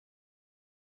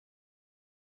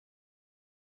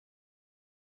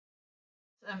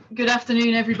Good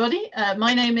afternoon, everybody.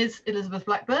 My name is Elizabeth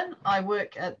Blackburn. I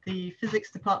work at the physics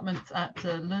department at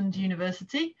Lund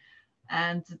University.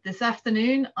 And this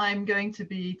afternoon, I'm going to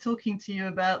be talking to you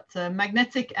about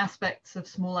magnetic aspects of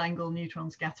small angle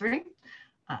neutron scattering.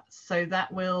 So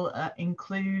that will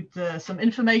include some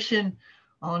information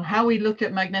on how we look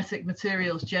at magnetic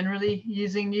materials generally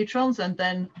using neutrons, and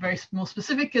then more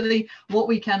specifically, what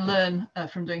we can learn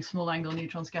from doing small angle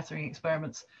neutron scattering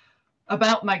experiments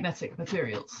about magnetic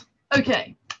materials.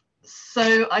 Okay,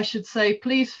 so I should say,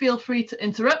 please feel free to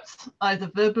interrupt either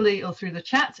verbally or through the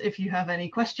chat if you have any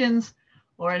questions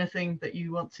or anything that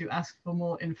you want to ask for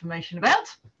more information about.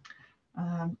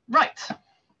 Right,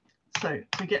 so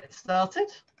to get started.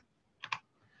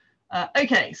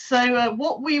 Okay, so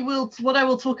what I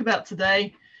will talk about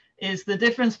today is the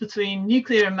difference between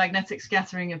nuclear and magnetic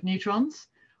scattering of neutrons,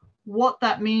 what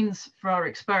that means for our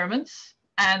experiments.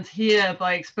 And here,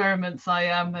 by experiments, I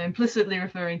am implicitly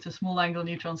referring to small angle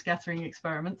neutron scattering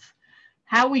experiments,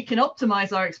 how we can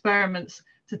optimize our experiments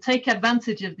to take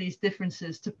advantage of these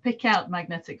differences to pick out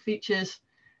magnetic features,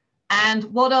 and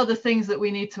what are the things that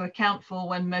we need to account for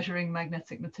when measuring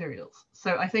magnetic materials.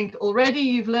 So I think already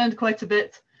you've learned quite a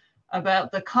bit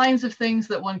about the kinds of things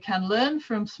that one can learn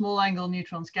from small angle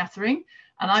neutron scattering.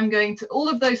 And all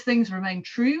of those things remain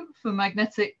true for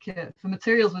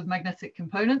materials with magnetic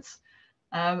components.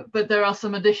 But there are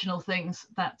some additional things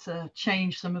that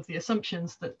change some of the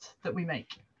assumptions that we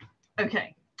make.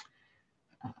 Okay,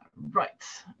 right.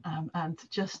 And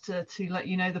just to let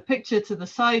you know, the picture to the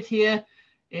side here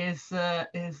is a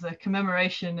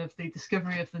commemoration of the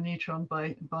discovery of the neutron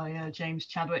by James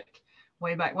Chadwick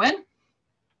way back when.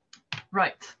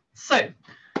 Right. So,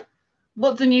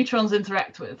 what do neutrons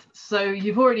interact with? So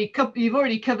you've already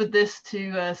covered this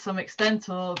to some extent,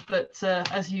 but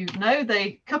as you know,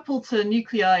 they couple to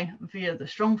nuclei via the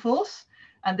strong force,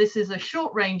 and this is a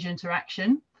short range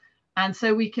interaction. And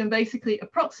so we can basically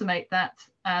approximate that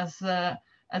as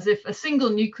if a single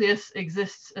nucleus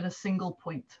exists at a single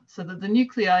point, so that the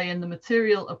nuclei in the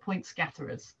material are point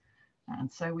scatterers.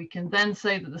 And so we can then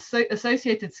say that the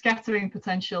associated scattering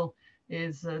potential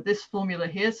is this formula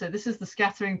here. So this is the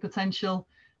scattering potential.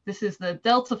 This is the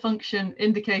delta function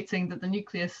indicating that the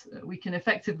nucleus, we can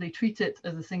effectively treat it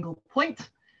as a single point.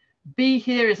 B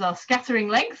here is our scattering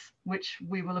length, which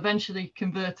we will eventually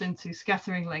convert into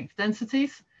scattering length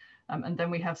densities. And then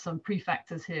we have some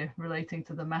prefactors here relating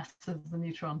to the mass of the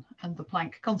neutron and the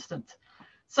Planck constant.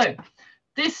 So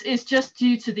this is just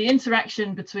due to the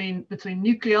interaction between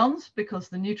nucleons, because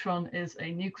the neutron is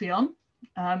a nucleon.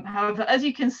 However, as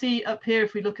you can see up here,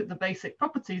 if we look at the basic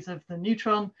properties of the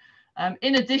neutron,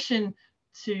 in addition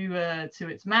to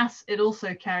its mass, it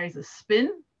also carries a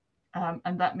spin,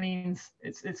 and that means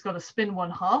it's got a spin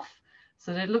 1/2,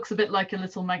 so that it looks a bit like a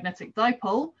little magnetic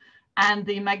dipole, and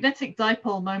the magnetic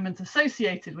dipole moment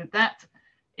associated with that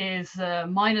is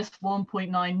minus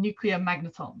 1.9 nuclear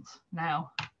magnetons.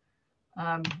 Now,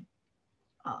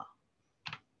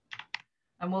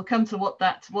 and we'll come to what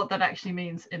that actually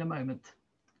means in a moment.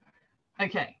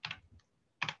 Okay,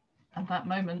 and that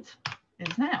moment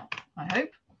is now, I hope.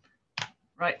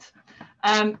 Right,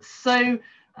 so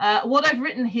what I've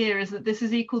written here is that this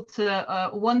is equal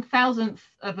to 1,000th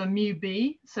of a mu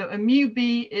b. So a mu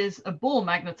b is a Bohr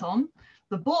magneton.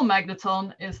 The Bohr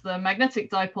magneton is the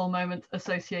magnetic dipole moment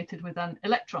associated with an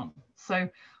electron. So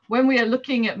when we are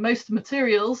looking at most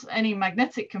materials, any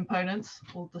magnetic components,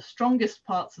 or the strongest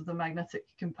parts of the magnetic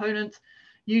component,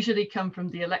 usually come from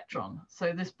the electron.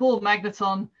 So this Bohr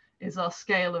magneton is our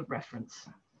scale of reference.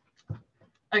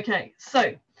 Okay,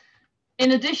 so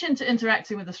in addition to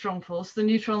interacting with a strong force, the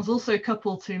neutrons also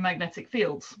couple to magnetic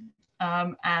fields.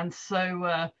 And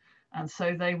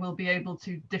so they will be able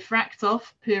to diffract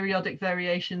off periodic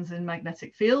variations in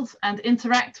magnetic fields and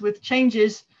interact with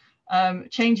changes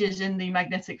in the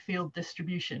magnetic field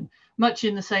distribution, much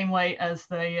in the same way as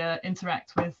they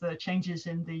interact with changes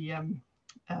in the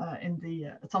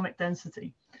atomic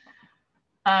density.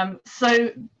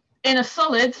 So in a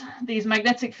solid, these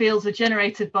magnetic fields are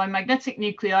generated by magnetic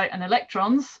nuclei and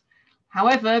electrons.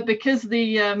 However, because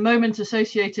the moment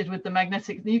associated with the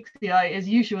magnetic nuclei is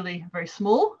usually very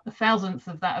small, 1,000th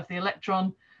of that of the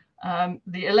electron,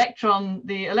 the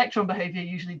electron behavior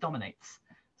usually dominates.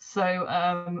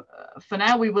 So for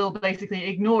now, we will basically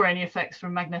ignore any effects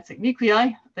from magnetic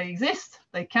nuclei. They exist,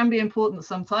 they can be important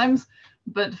sometimes,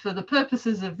 but for the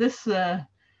purposes of this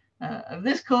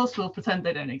course, we'll pretend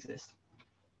they don't exist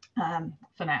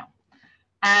for now.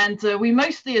 And we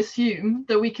mostly assume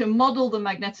that we can model the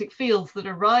magnetic fields that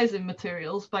arise in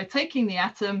materials by taking the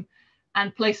atom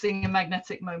and placing a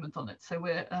magnetic moment on it. So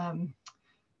we're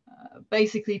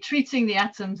basically treating the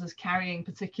atoms as carrying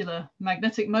particular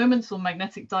magnetic moments or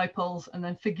magnetic dipoles, and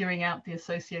then figuring out the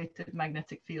associated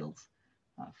magnetic fields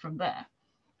from there.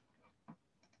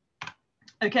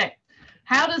 Okay,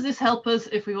 how does this help us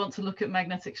if we want to look at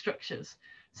magnetic structures?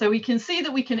 So we can see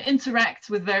that we can interact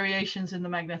with variations in the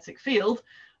magnetic field,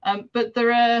 but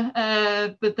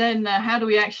then how do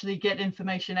we actually get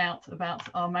information out about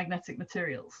our magnetic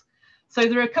materials? So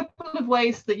there are a couple of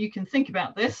ways that you can think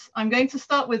about this. I'm going to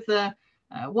start with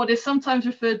what is sometimes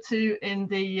referred to in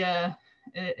the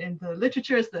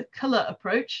literature as the color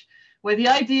approach, where the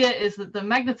idea is that the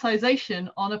magnetization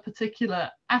on a particular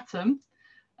atom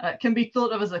can be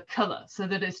thought of as a color, so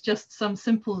that it's just some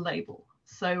simple label.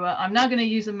 So I'm now going to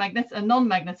use a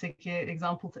non-magnetic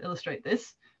example to illustrate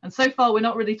this. And so far, we're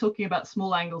not really talking about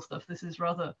small angle stuff. This is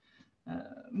rather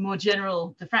more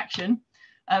general diffraction.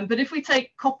 But if we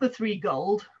take copper-3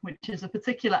 gold, which is a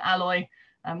particular alloy,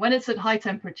 when it's at high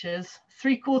temperatures,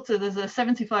 there's a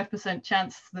 75%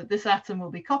 chance that this atom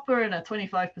will be copper and a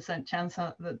 25% chance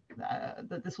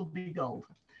that this will be gold.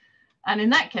 And in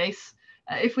that case,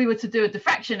 if we were to do a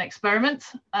diffraction experiment,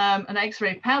 an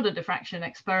X-ray powder diffraction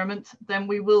experiment, then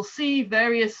we will see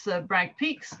various Bragg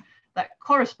peaks that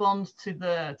correspond to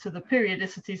the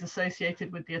periodicities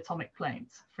associated with the atomic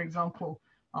planes. For example,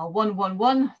 our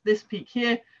 111, this peak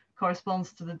here,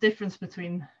 corresponds to the difference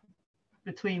between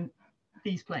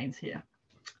these planes here.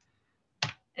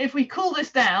 If we cool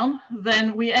this down,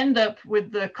 then we end up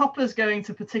with the coppers going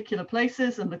to particular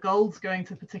places and the golds going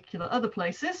to particular other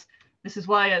places. This is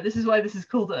why this is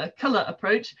called a color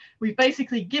approach. We've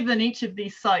basically given each of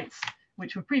these sites,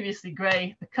 which were previously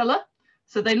gray, a color,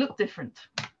 so they look different.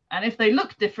 And if they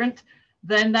look different,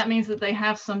 then that means that they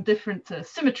have some different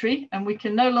symmetry, and we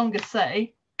can no longer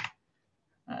say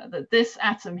that this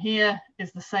atom here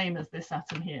is the same as this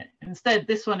atom here. Instead,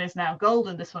 this one is now gold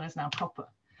and this one is now copper.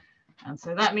 And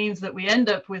so that means that we end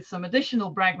up with some additional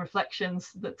Bragg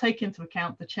reflections that take into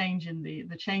account the change in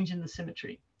the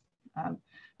symmetry.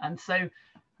 And so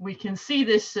we can see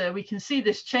this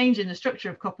change in the structure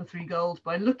of copper-3 gold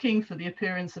by looking for the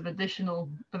appearance of additional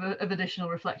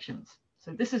reflections.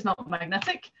 So this is not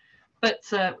magnetic, but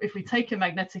if we take a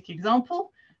magnetic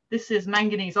example, this is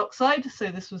manganese oxide.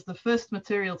 So this was the first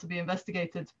material to be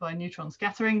investigated by neutron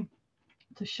scattering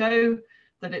to show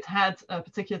that it had a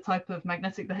particular type of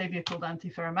magnetic behavior called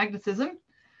antiferromagnetism.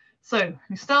 So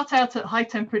we start out at high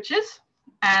temperatures,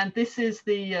 and this is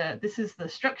the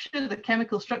structure, the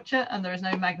chemical structure, and there is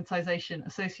no magnetization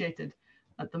associated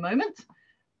at the moment.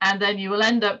 And then you will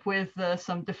end up with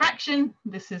some diffraction.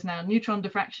 This is now neutron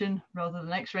diffraction rather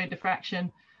than X-ray diffraction,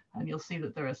 and you'll see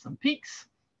that there are some peaks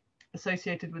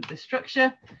associated with this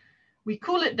structure. We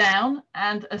cool it down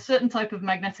and a certain type of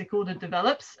magnetic order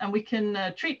develops, and we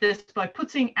can treat this by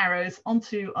putting arrows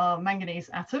onto our manganese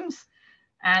atoms.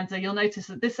 And you'll notice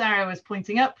that this arrow is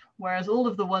pointing up, whereas all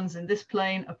of the ones in this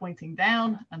plane are pointing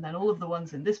down, and then all of the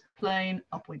ones in this plane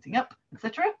are pointing up,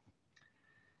 etc.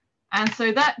 And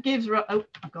so that gives, oh,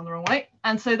 I've gone the wrong way.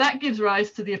 And so that gives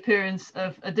rise to the appearance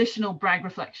of additional Bragg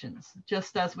reflections,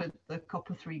 just as with the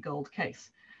copper-3 gold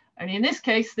case. Only in this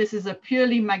case, this is a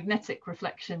purely magnetic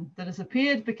reflection that has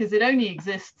appeared because it only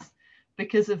exists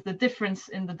because of the difference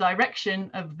in the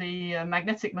direction of the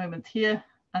magnetic moment here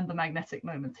and the magnetic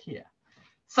moment here.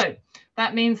 So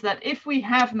that means that if we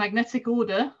have magnetic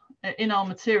order in our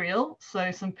material,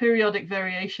 so some periodic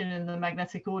variation in the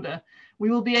magnetic order, we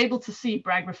will be able to see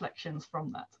Bragg reflections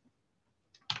from that.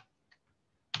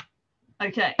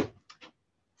 Okay.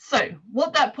 So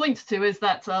what that points to is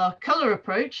that our color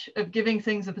approach of giving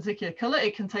things a particular color,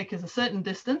 it can take us a certain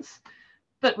distance,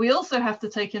 but we also have to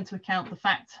take into account the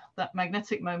fact that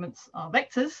magnetic moments are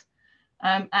vectors.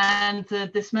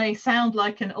 This may sound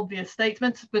like an obvious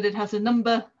statement, but it has a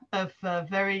number of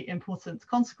very important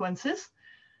consequences.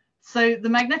 So the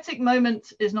magnetic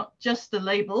moment is not just a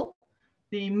label,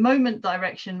 the moment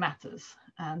direction matters.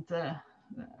 And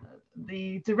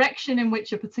the direction in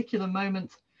which a particular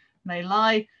moment may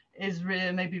lie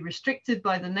may be restricted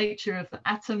by the nature of the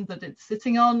atom that it's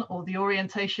sitting on, or the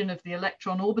orientation of the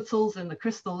electron orbitals in the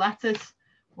crystal lattice,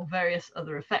 or various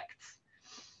other effects.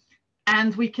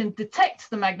 And we can detect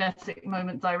the magnetic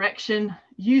moment direction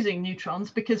using neutrons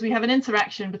because we have an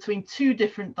interaction between two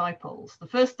different dipoles. The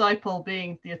first dipole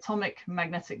being the atomic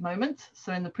magnetic moment.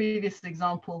 So in the previous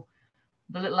example,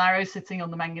 the little arrow sitting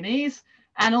on the manganese,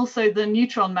 and also the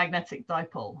neutron magnetic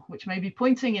dipole, which may be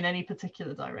pointing in any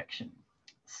particular direction.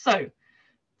 So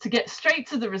to get straight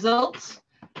to the results,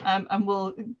 and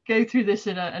we'll go through this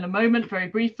in a moment very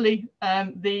briefly,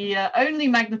 the only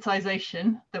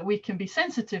magnetization that we can be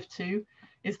sensitive to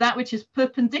is that which is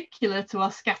perpendicular to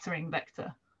our scattering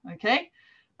vector, okay?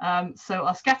 So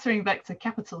our scattering vector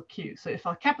capital Q. So if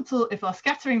our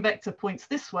scattering vector points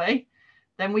this way,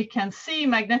 then we can see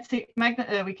magnetic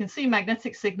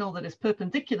signal that is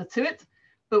perpendicular to it,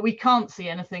 but we can't see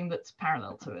anything that's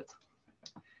parallel to it.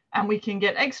 And we can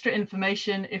get extra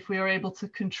information if we are able to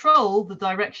control the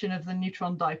direction of the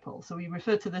neutron dipole. So we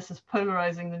refer to this as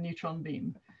polarizing the neutron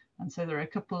beam. And so there are a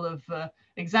couple of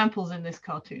examples in this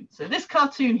cartoon. So this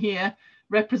cartoon here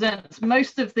represents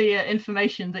most of the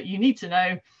information that you need to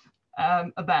know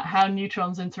about how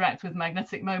neutrons interact with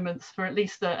magnetic moments for at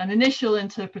least an initial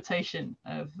interpretation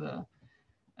of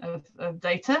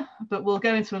data. But we'll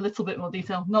go into a little bit more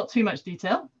detail, not too much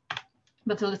detail,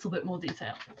 but a little bit more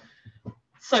detail.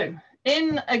 So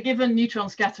in a given neutron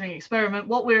scattering experiment,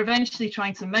 what we're eventually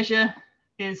trying to measure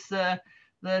is the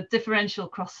differential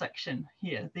cross-section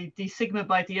here, the d sigma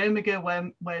by d omega,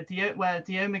 where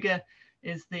d omega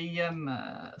is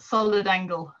the solid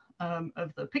angle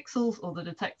of the pixels or the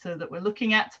detector that we're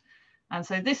looking at. And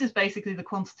so this is basically the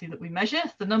quantity that we measure,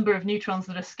 the number of neutrons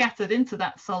that are scattered into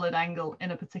that solid angle in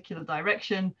a particular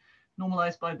direction,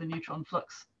 normalized by the neutron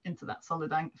flux into that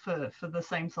solid angle for the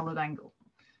same solid angle.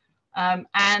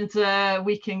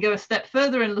 We can go a step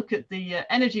further and look at the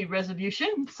energy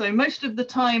resolution. So most of the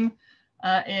time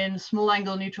in small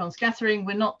angle neutron scattering,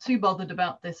 we're not too bothered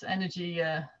about this energy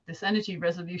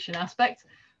resolution aspect.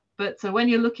 But when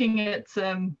you're looking at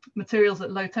materials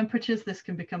at low temperatures, this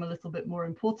can become a little bit more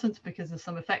important because of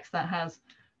some effects that has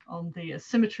on the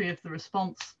symmetry of the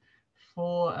response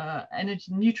for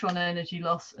neutron energy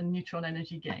loss and neutron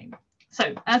energy gain.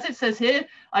 So as it says here,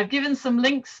 I've given some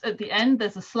links at the end.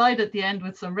 There's a slide at the end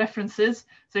with some references.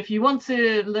 So if you want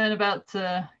to learn about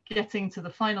getting to the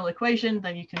final equation,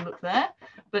 then you can look there.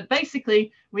 But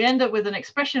basically, we end up with an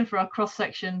expression for our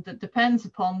cross-section that depends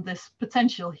upon this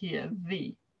potential here,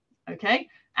 V. Okay,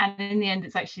 and in the end,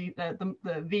 it's actually the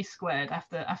V squared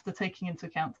after taking into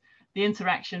account the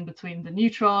interaction between the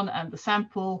neutron and the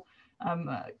sample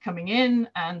coming in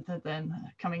and then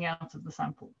coming out of the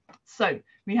sample. So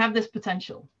we have this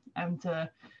potential, and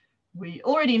we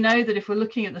already know that if we're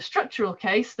looking at the structural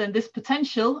case, then this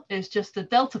potential is just a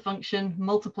delta function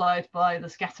multiplied by the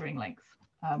scattering length.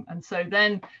 And so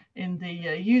then in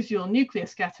the usual nuclear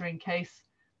scattering case,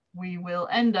 we will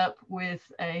end up with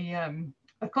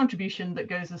a contribution that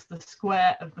goes as the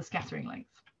square of the scattering length.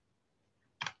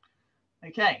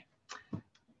 Okay,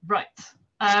 right.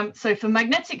 So for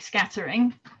magnetic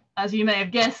scattering, as you may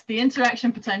have guessed, the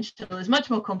interaction potential is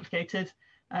much more complicated,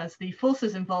 as the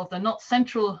forces involved are not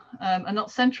central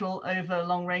over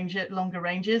longer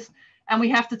ranges, and we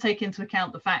have to take into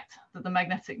account the fact that the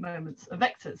magnetic moments are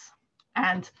vectors.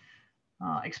 And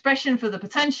our expression for the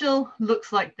potential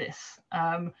looks like this.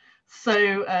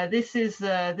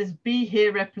 This B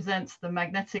here represents the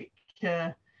magnetic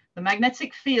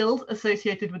field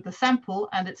associated with the sample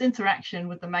and its interaction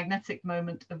with the magnetic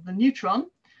moment of the neutron.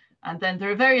 And then there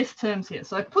are various terms here.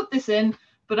 So I put this in,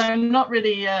 but I'm not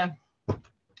really, I'm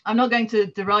not going to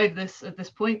derive this at this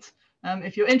point.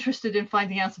 If you're interested in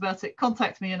finding out about it,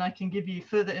 contact me and I can give you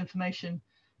further information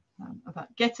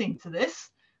about getting to this.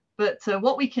 But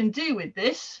what we can do with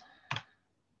this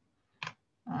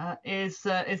is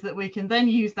that we can then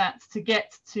use that to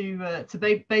get to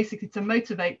basically to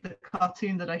motivate the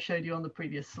cartoon that I showed you on the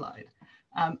previous slide.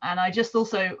 And I just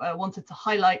also wanted to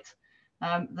highlight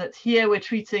that here we're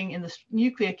treating, in the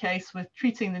nuclear case, we're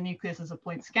treating the nucleus as a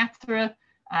point scatterer,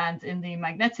 and in the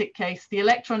magnetic case, the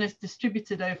electron is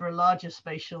distributed over a larger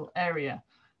spatial area.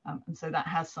 And so that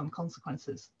has some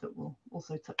consequences that we'll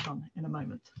also touch on in a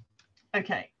moment.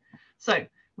 Okay, so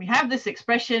we have this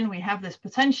expression, we have this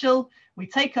potential, we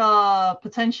take our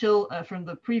potential from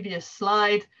the previous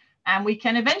slide, and we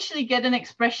can eventually get an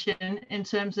expression in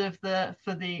terms of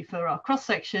for our cross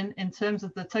section in terms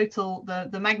of the total,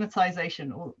 the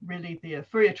magnetization, or really the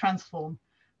Fourier transform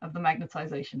of the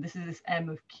magnetization. This is this M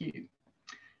of Q.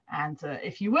 And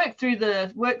if you work through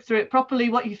it properly,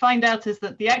 what you find out is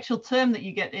that the actual term that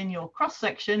you get in your cross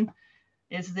section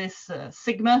is this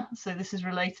sigma. So this is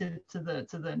related to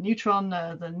the neutron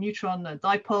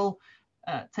dipole,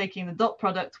 taking the dot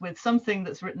product with something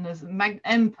that's written as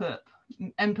M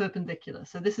perpendicular.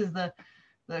 So this is the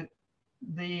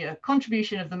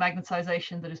contribution of the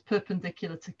magnetization that is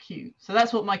perpendicular to Q. So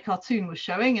that's what my cartoon was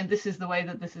showing, and this is the way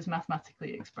that this is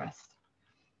mathematically expressed.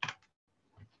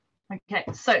 Okay,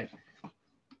 so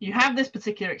you have this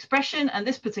particular expression, and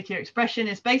this particular expression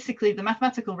is basically the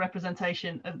mathematical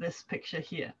representation of this picture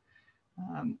here.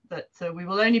 That we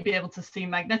will only be able to see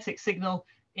magnetic signal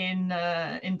in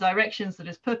directions that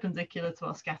is perpendicular to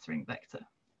our scattering vector.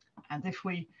 And if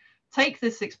we take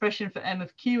this expression for M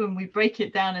of Q and we break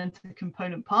it down into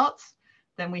component parts,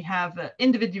 Then we have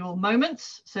individual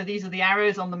moments. So these are the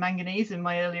arrows on the manganese in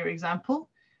my earlier example.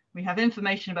 We have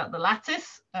information about the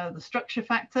lattice, the structure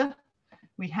factor.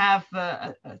 We have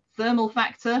a thermal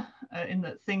factor in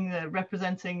that thing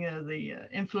representing the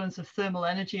influence of thermal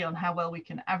energy on how well we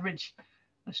can average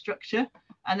a structure.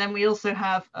 And then we also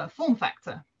have a form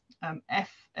factor,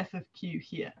 F of Q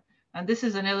here. And this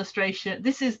is an illustration.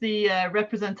 This is the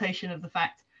representation of the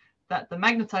fact that the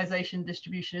magnetization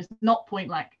distribution is not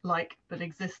point-like, but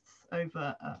exists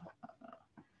over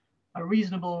a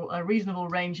reasonable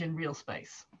range in real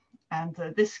space. And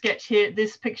this sketch here,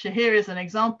 this picture here is an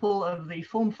example of the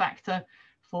form factor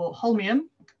for holmium,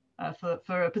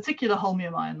 for a particular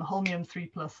holmium ion, the holmium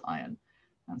 3+ ion.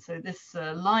 And so this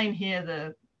line here,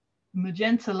 the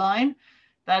magenta line,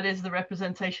 that is the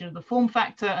representation of the form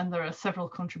factor, and there are several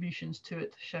contributions to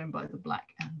it shown by the black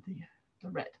and the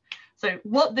red. So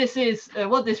what this is,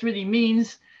 what this really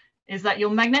means is that your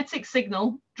magnetic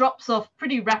signal drops off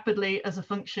pretty rapidly as a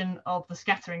function of the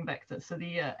scattering vector. So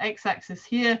the x-axis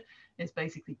here is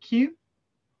basically Q,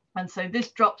 and so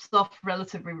this drops off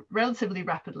relatively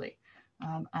rapidly,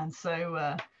 and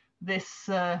so this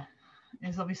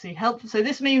is obviously helpful. So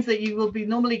this means that you will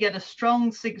normally get a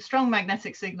strong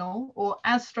magnetic signal, or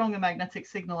as strong a magnetic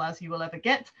signal as you will ever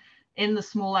get in the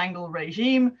small angle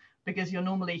regime, because you're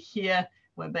normally here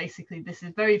where basically this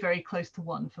is very, very close to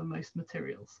 1 for most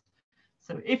materials.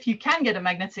 So if you can get a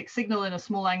magnetic signal in a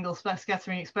small angle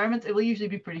scattering experiment, it will usually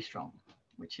be pretty strong,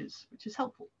 which is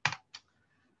helpful.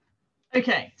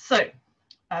 Okay, so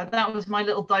that was my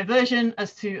little diversion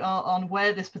as to on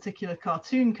where this particular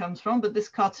cartoon comes from, but this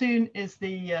cartoon is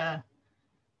the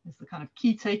kind of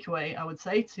key takeaway, I would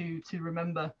say, to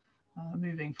remember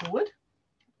moving forward.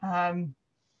 And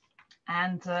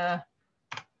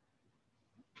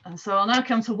so I'll now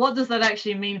come to what does that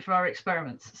actually mean for our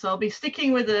experiments. So I'll be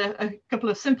sticking with a couple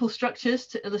of simple structures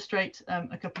to illustrate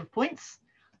a couple of points.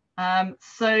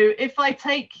 So if I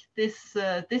take this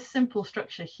simple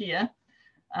structure here,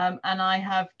 and I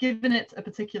have given it a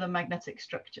particular magnetic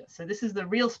structure. So this is the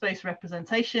real space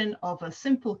representation of a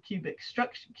simple cubic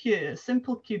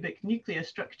nuclear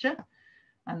structure.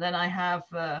 And then I have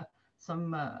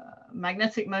some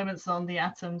magnetic moments on the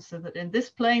atoms, so that in this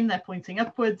plane they're pointing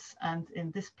upwards, and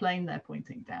in this plane they're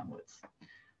pointing downwards.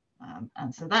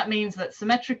 And so that means that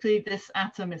symmetrically this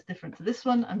atom is different to this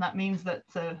one, and that means that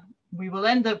we will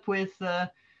end up with the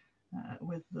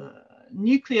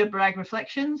nuclear Bragg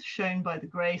reflections shown by the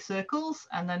gray circles,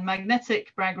 and then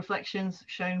magnetic Bragg reflections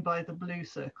shown by the blue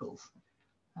circles.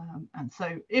 And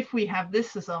so if we have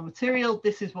this as our material,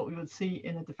 this is what we would see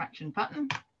in a diffraction pattern.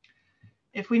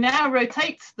 If we now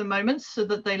rotate the moments so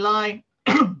that they lie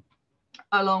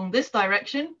along this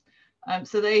direction,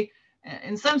 so they,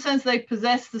 in some sense, they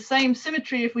possess the same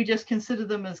symmetry if we just consider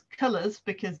them as colors,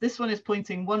 because this one is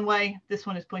pointing one way, this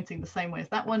one is pointing the same way as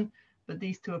that one, but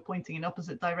these two are pointing in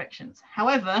opposite directions.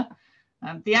 However,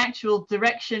 the actual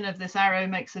direction of this arrow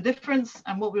makes a difference,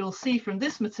 and what we will see from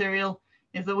this material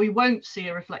is that we won't see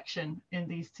a reflection in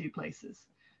these two places.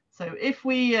 So if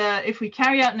we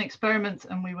carry out an experiment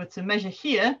and we were to measure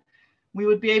here, we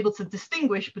would be able to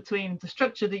distinguish between the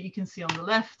structure that you can see on the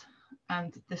left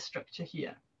and this structure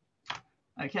here.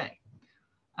 Okay,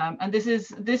 and this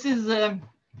is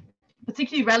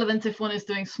particularly relevant if one is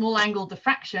doing small angle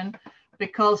diffraction,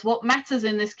 because what matters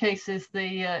in this case is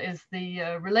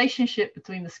the relationship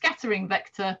between the scattering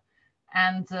vector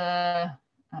and the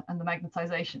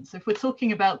magnetization. So if we're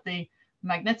talking about the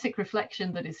magnetic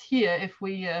reflection that is here, if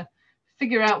we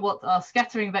figure out what our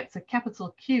scattering vector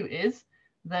capital Q is,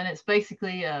 then it's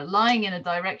basically lying in a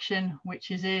direction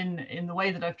which is in the way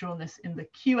that I've drawn this, in the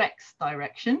QX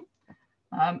direction.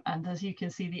 And as you can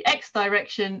see, the X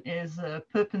direction is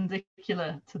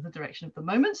perpendicular to the direction of the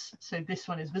moments. So this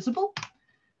one is visible.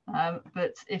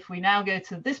 But if we now go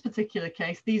to this particular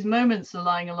case, these moments are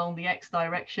lying along the X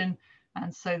direction.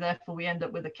 And so therefore we end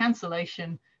up with a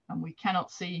cancellation, and we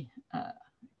cannot see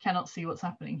what's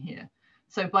happening here.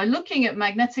 So by looking at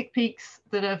magnetic peaks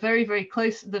that are very, very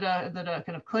close, that are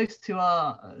kind of close to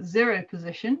our zero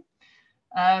position,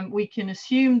 we can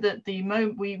assume that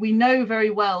we know very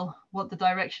well what the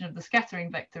direction of the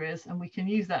scattering vector is, and we can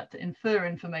use that to infer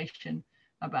information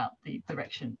about the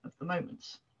direction of the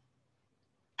moments.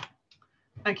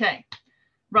 Okay,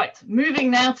 right,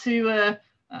 moving now to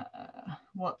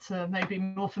what may be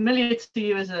more familiar to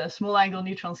you as a small angle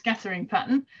neutron scattering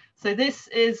pattern. So this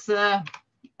is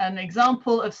an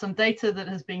example of some data that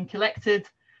has been collected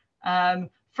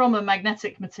from a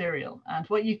magnetic material. And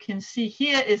what you can see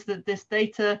here is that these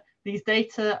data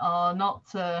are not,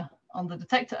 on the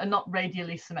detector, are not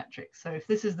radially symmetric. So if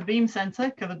this is the beam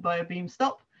center covered by a beam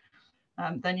stop,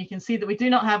 then you can see that we do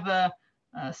not have a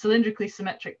cylindrically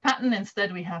symmetric pattern.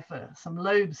 Instead, we have some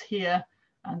lobes here,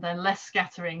 and then less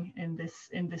scattering in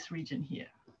this region here.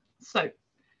 So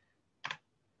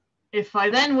if I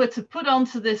then were to put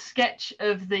onto this sketch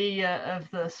of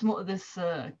this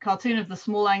cartoon of the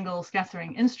small angle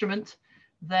scattering instrument,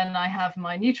 then I have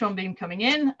my neutron beam coming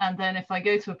in, and then if I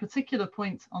go to a particular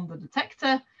point on the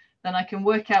detector, then I can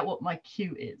work out what my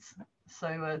Q is.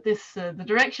 So the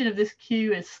direction of this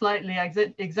Q is slightly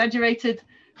exaggerated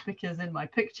because in my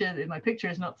picture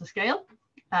is not to scale.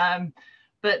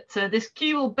 But this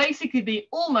Q will basically be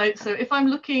almost, so if I'm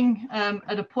looking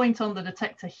at a point on the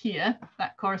detector here,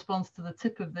 that corresponds to the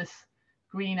tip of this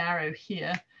green arrow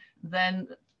here, then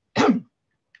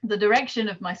the direction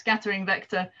of my scattering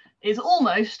vector is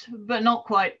almost, but not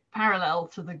quite, parallel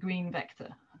to the green vector.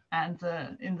 And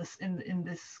in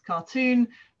this cartoon,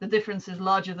 the difference is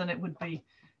larger than it would be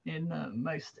in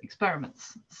most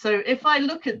experiments. So if I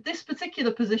look at this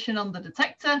particular position on the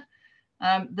detector,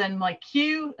 then my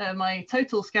Q, my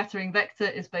total scattering vector,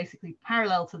 is basically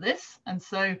parallel to this. And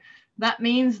so that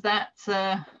means that,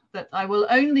 that I will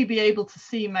only be able to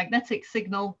see magnetic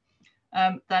signal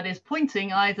that is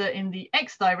pointing either in the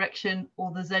X direction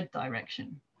or the Z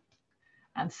direction.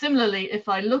 And similarly, if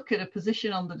I look at a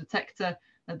position on the detector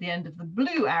at the end of the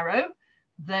blue arrow,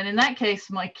 then in that case,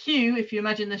 my Q, if you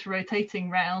imagine this rotating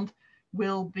round,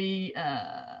 will be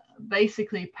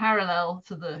basically parallel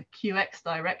to the QX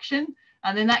direction.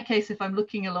 And in that case, if I'm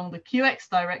looking along the QX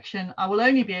direction, I will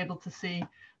only be able to see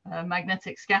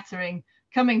magnetic scattering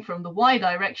coming from the Y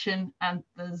direction and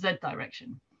the Z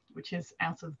direction, which is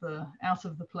out of the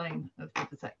plane of the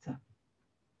detector.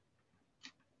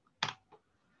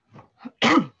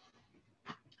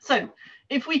 So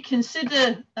if we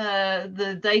consider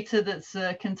the data that's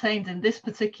contained in this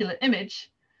particular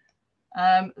image,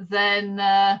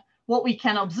 then what we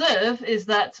can observe is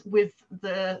that with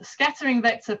the scattering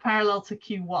vector parallel to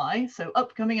QY, so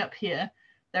coming up here,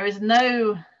 there is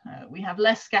no, we have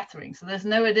less scattering, so there's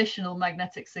no additional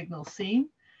magnetic signal seen.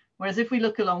 Whereas if we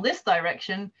look along this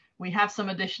direction, we have some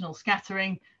additional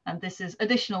scattering, and this is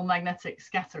additional magnetic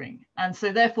scattering. And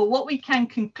so therefore, what we can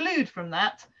conclude from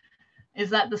that is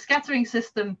that the scattering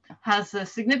system has a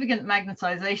significant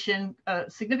magnetization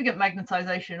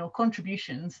or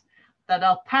contributions that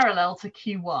are parallel to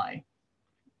QY.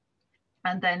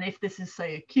 And then if this is,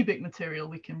 say, a cubic material,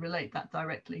 we can relate that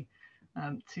directly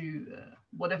to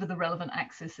whatever the relevant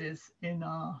axis is in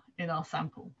our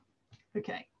sample.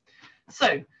 Okay,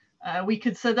 so we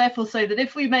could therefore say that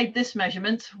if we made this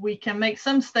measurement, we can make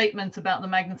some statement about the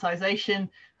magnetization,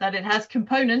 that it has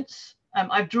components.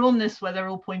 I've drawn this where they're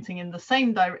all pointing in the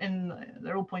same direction,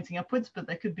 they're all pointing upwards, but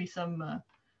there could be some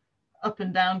up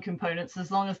and down components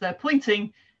as long as they're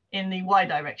pointing in the Y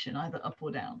direction, either up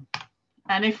or down.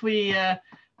 And if we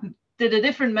did a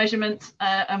different measurement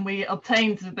and we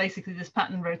obtained basically this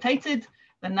pattern rotated,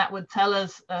 then that would tell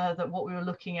us that what we were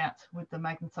looking at with the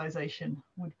magnetization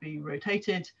would be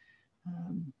rotated,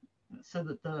 so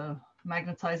that the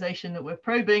magnetization that we're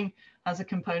probing has a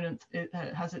component, it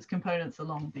has its components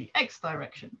along the X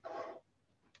direction.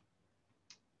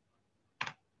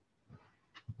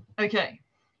 Okay,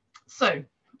 so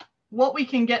what we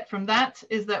can get from that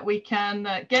is that we can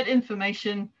get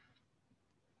information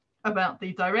about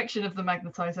the direction of the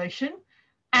magnetization,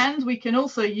 and we can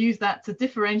also use that to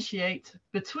differentiate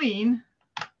between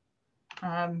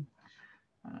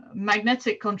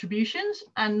magnetic contributions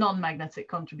and non-magnetic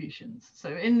contributions.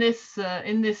 So in this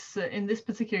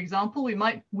particular example,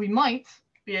 we might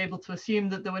be able to assume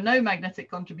that there were no magnetic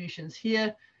contributions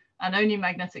here and only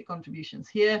magnetic contributions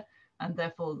here, and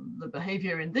therefore the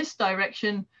behavior in this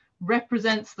direction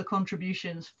represents the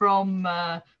contributions from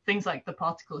things like the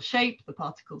particle shape, the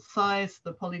particle size,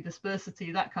 the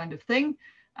polydispersity, that kind of thing,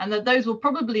 and that those will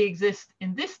probably exist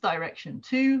in this direction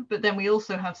too, but then we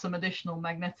also have some additional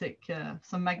magnetic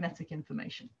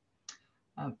information.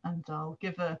 And I'll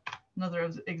give another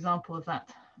example of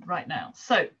that right now.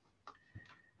 So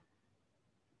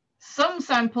some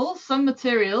samples, some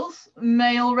materials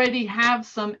may already have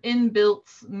some inbuilt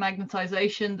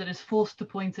magnetization that is forced to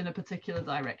point in a particular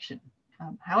direction.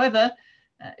 However,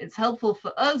 it's helpful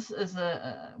for us as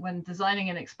when designing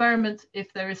an experiment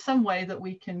if there is some way that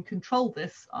we can control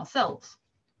this ourselves.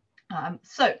 I'm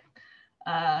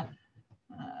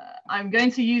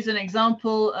going to use an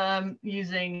example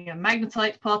using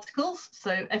magnetite particles,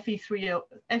 so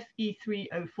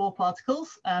Fe3O4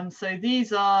 particles. So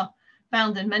these are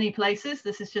found in many places.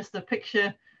 This is just a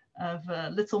picture of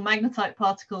little magnetite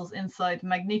particles inside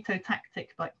magnetotactic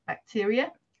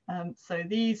bacteria. So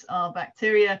these are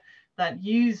bacteria that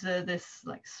use this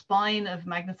like spine of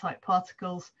magnetite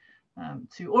particles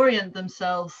to orient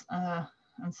themselves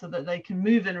and so that they can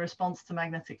move in response to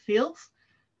magnetic fields.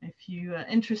 If you are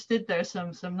interested, there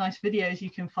are some nice videos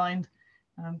you can find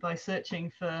by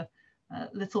searching for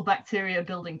little bacteria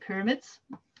building pyramids.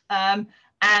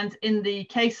 And in the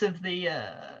case of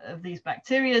these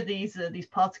bacteria, these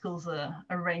particles are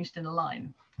arranged in a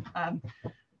line.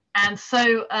 And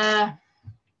so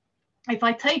if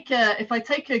I take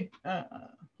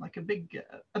like a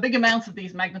big amount of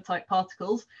these magnetite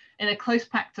particles in a close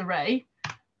packed array,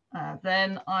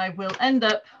 then I will end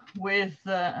up with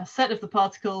a set of the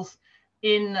particles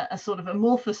in a sort of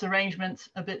amorphous arrangement,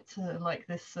 a bit like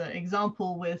this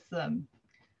example with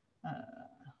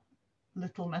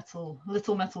little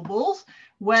metal balls,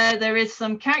 where there is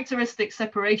some characteristic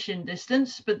separation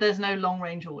distance, but there's no long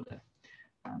range order.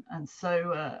 And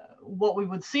so what we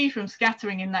would see from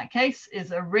scattering in that case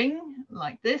is a ring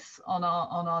like this on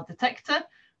our detector,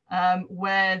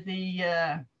 where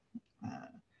the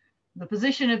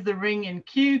position of the ring in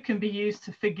Q can be used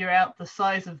to figure out the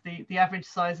size of the average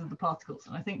size of the particles.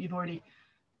 And I think you've already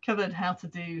covered how to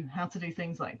do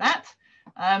things like that.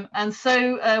 And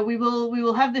so we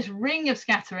will have this ring of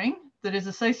scattering that is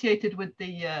associated with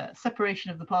the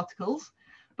separation of the particles,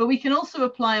 but we can also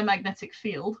apply a magnetic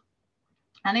field.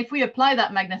 And if we apply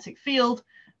that magnetic field,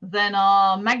 then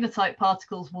our magnetite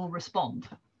particles will respond.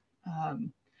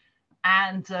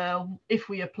 And if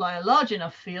we apply a large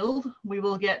enough field, we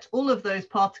will get all of those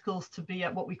particles to be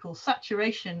at what we call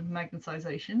saturation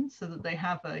magnetization, so that they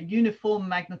have a uniform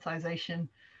magnetization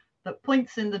that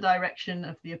points in the direction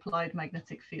of the applied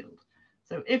magnetic field.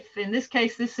 So if in this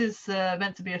case, this is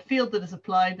meant to be a field that is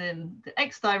applied in the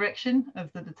X direction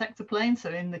of the detector plane, so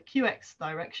in the QX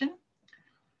direction,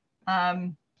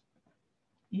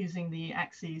 using the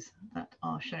axes that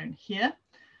are shown here.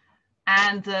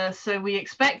 And so we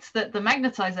expect that the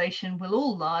magnetization will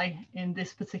all lie in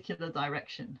this particular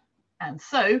direction. And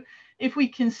so if we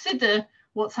consider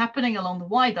what's happening along the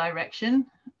Y direction,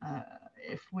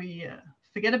 if we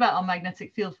forget about our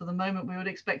magnetic field for the moment, we would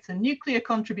expect a nuclear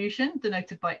contribution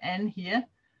denoted by N here,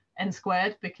 N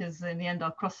squared, because in the end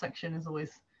our cross section is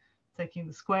always taking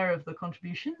the square of the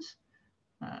contributions.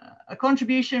 A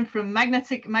contribution from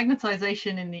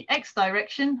magnetization in the X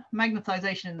direction,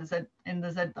 magnetization in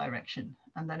the Z direction.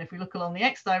 And then if we look along the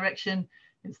X direction,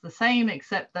 it's the same,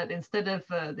 except that instead of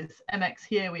this MX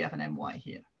here, we have an MY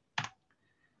here.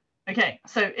 Okay,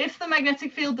 so if the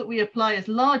magnetic field that we apply is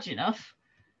large enough,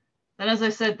 then as I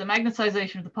said, the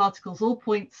magnetization of the particles all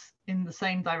points in the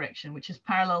same direction, which is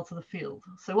parallel to the field.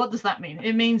 So what does that mean?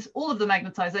 It means all of the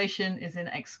magnetization is in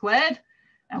X squared,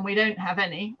 and we don't have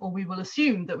any, or we will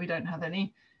assume that we don't have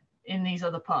any in these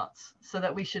other parts, so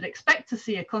that we should expect to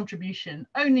see a contribution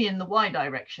only in the Y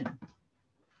direction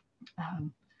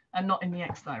and not in the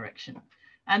X direction.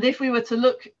 And if we were to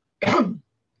look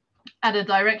at a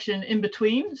direction in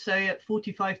between, so at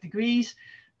 45 degrees,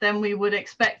 then we would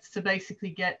expect to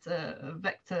basically get a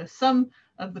vector sum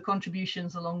of the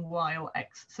contributions along Y or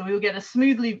X. So we will get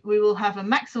we will have a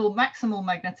maximal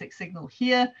magnetic signal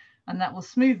here, and that will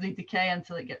smoothly decay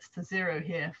until it gets to 0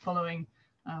 here, following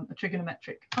a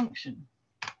trigonometric function.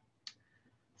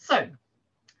 So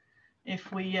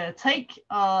if we take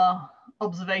our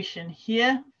observation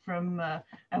here from,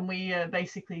 and we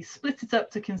basically split it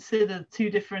up to consider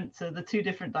the two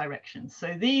different directions.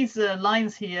 So these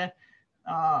lines here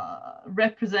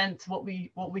represent what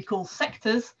we call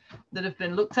sectors that have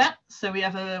been looked at. So we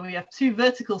have two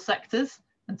vertical sectors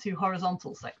and two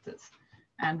horizontal sectors.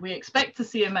 And we expect to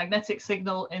see a magnetic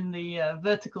signal in the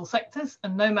vertical sectors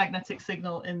and no magnetic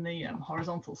signal in the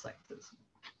horizontal sectors.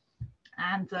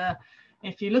 And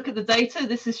if you look at the data,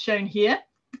 this is shown here.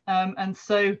 And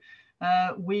so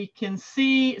we can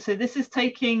see, so this is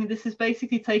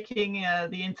basically taking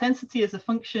the intensity as a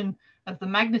function of the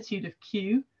magnitude of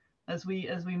Q as we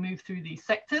move through these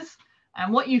sectors.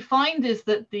 And what you find is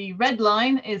that the red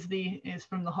line is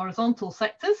from the horizontal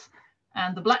sectors,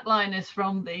 and the black line is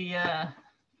from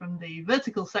the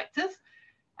vertical sectors.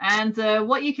 And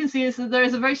what you can see is that there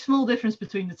is a very small difference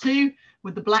between the two,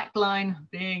 with the black line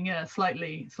being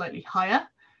slightly higher.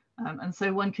 And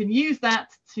so one can use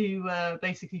that to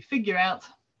basically figure out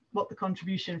what the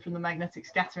contribution from the magnetic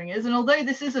scattering is. And although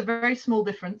this is a very small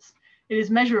difference, it is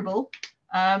measurable,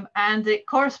 and it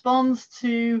corresponds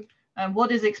to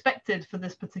what is expected for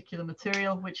this particular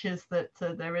material, which is that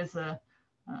there is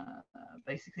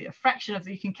basically a fraction of,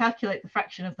 you can calculate the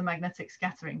fraction of the magnetic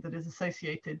scattering that is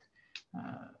associated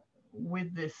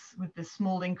with this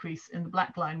small increase in the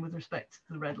black line with respect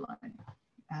to the red line.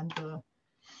 And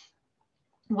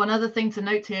one other thing to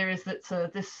note here is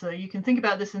that you can think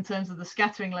about this in terms of the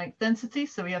scattering length density.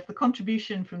 So we have the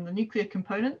contribution from the nuclear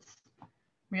components,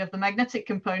 we have the magnetic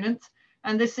component,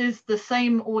 and this is the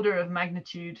same order of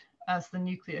magnitude as the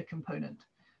nuclear component,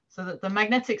 so that the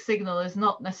magnetic signal is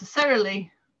not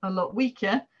necessarily a lot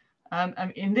weaker.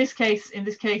 In this case,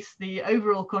 the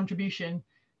overall contribution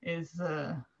is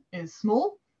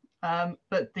small,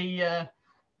 but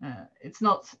it's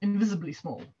not invisibly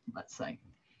small, let's say.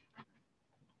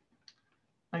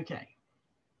 Okay.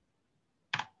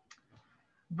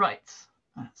 Right.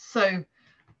 So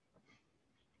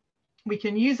we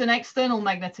can use an external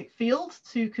magnetic field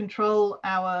to control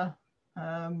our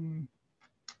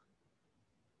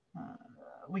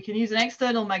we can use an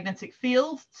external magnetic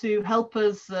field to help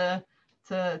us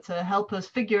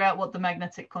figure out what the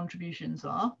magnetic contributions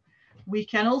are. We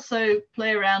can also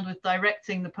play around with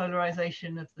directing the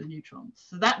polarization of the neutrons.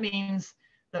 So that means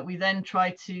that we then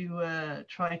try to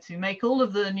make all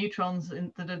of the neutrons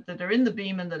that are in the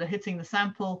beam and that are hitting the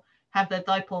sample have their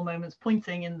dipole moments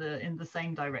pointing in the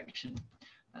same direction.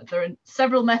 There are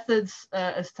several methods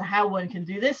as to how one can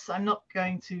do this. I'm not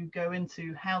going to go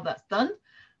into how that's done,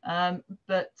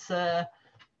 but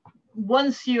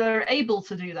once you are able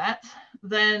to do that,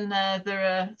 then there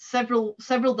are several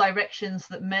directions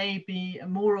that may be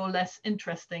more or less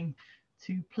interesting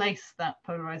to place that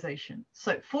polarization.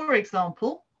 So, for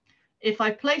example, if I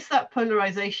place that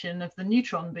polarization of the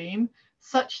neutron beam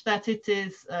such that it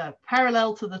is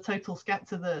parallel to the total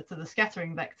to the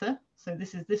scattering vector, so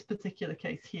this is this particular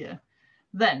case here,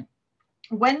 then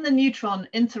when the neutron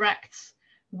interacts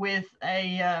with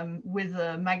a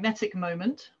magnetic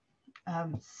moment,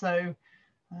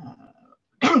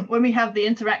 when we have the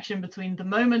interaction between the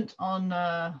moment on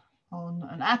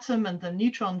an atom and the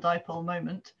neutron dipole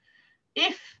moment,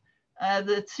 if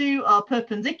the two are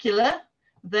perpendicular,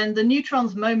 then the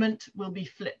neutron's moment will be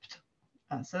flipped.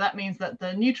 So that means that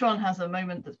the neutron has a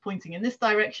moment that's pointing in this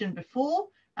direction before,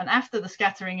 and after the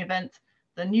scattering event,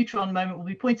 the neutron moment will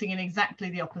be pointing in exactly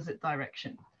the opposite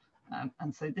direction.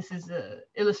 And so this is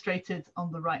illustrated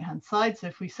on the right-hand side. So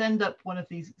if we send up one of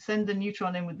these, send the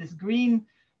neutron in with this green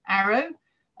arrow,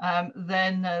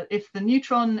 then if the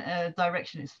neutron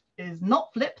direction is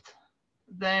not flipped,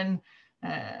 then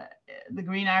the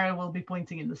green arrow will be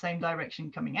pointing in the same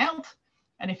direction coming out.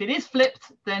 And if it is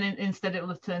flipped, then instead it will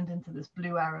have turned into this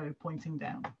blue arrow pointing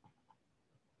down.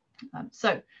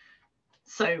 So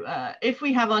if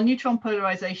we have our neutron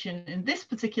polarization in this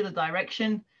particular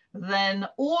direction, then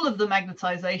all of the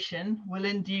magnetization will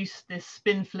induce this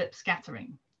spin flip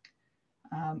scattering.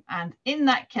 And in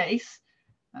that case,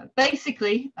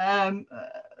 basically,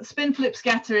 spin flip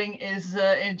scattering is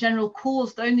in general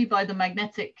caused only by the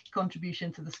magnetic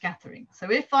contribution to the scattering.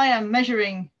 So if I am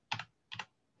measuring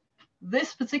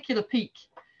this particular peak,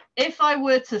 if I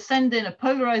were to send in a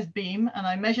polarized beam and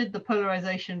I measured the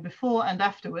polarization before and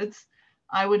afterwards,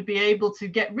 I would be able to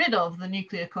get rid of the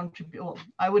nuclear contribution, or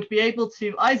I would be able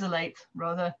to isolate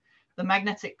rather the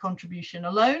magnetic contribution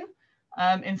alone,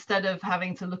 instead of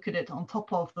having to look at it on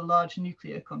top of the large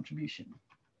nuclear contribution.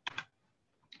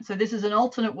 So this is an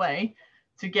alternate way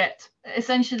to get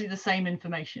essentially the same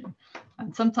information.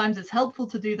 And sometimes it's helpful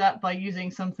to do that by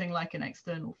using something like an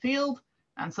external field,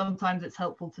 and sometimes it's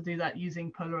helpful to do that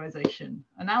using polarization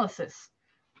analysis.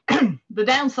 The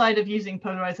downside of using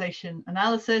polarization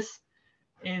analysis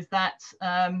is that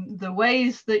the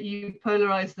ways that you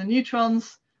polarize the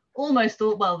neutrons almost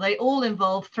all, well, they all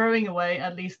involve throwing away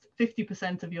at least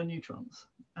 50% of your neutrons.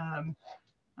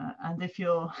 And if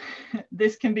you're,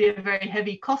 this can be a very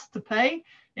heavy cost to pay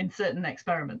in certain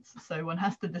experiments. So one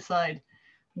has to decide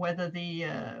whether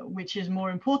which is more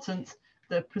important,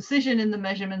 the precision in the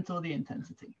measurement or the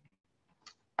intensity.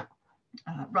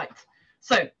 Right,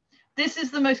 so this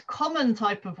is the most common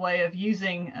type of way of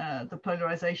using the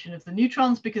polarization of the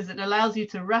neutrons, because it allows you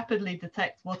to rapidly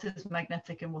detect what is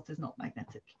magnetic and what is not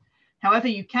magnetic. However,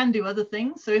 you can do other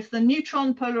things. So if the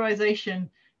neutron polarization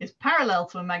is parallel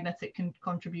to a magnetic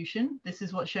contribution, this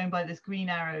is what's shown by this green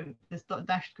arrow, this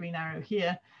dashed green arrow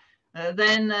here,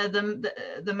 then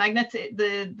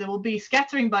there will be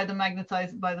scattering by the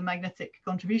magnetic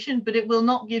contribution, but it will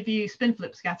not give you spin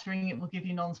flip scattering, it will give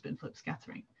you non-spin flip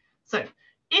scattering. So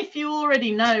if you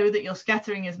already know that your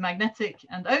scattering is magnetic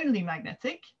and only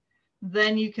magnetic,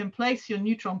 then you can place your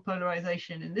neutron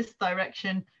polarization in this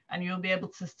direction, and you'll be able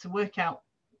to work out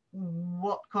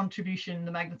what contribution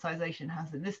the magnetization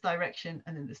has in this direction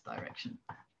and in this direction.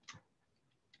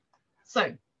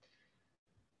 So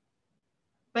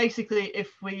basically,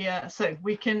 if we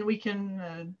we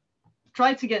can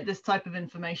try to get this type of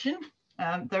information.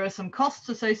 There are some costs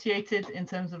associated in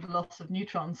terms of loss of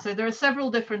neutrons. So there are several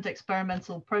different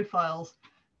experimental profiles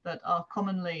that are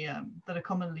commonly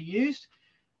used.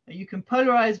 You can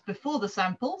polarize before the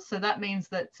sample. So that means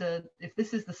that if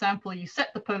this is the sample, you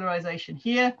set the polarization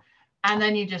here, and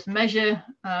then you just measure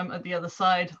at the other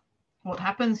side what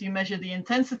happens. You measure the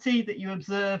intensity that you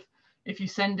observe if you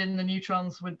send in the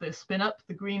neutrons with the spin up,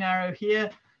 the green arrow here,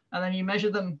 and then you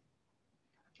measure them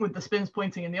with the spins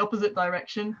pointing in the opposite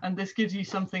direction. And this gives you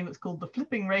something that's called the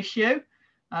flipping ratio.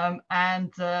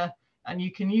 And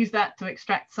you can use that to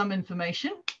extract some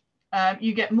information.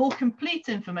 You get more complete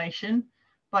information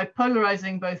by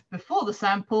polarizing both before the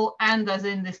sample and, as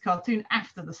in this cartoon,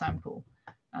 after the sample.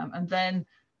 And then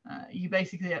you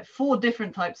basically get 4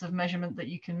 different types of measurement that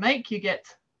you can make. You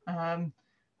get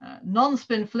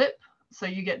non-spin flip. So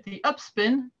you get the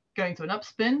upspin going to an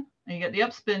upspin, and you get the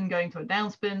upspin going to a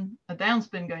downspin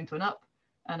going to an up,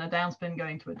 and a downspin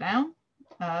going to a down.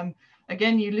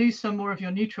 Again, you lose some more of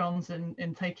your neutrons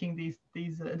in taking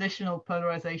these additional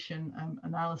polarization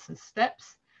analysis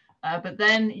steps, but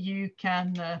then you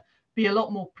can be a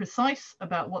lot more precise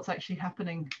about what's actually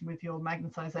happening with your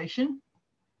magnetization.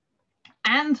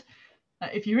 And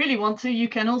if you really want to, you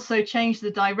can also change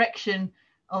the direction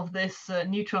of this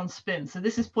neutron spin. So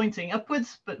this is pointing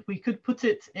upwards, but we could put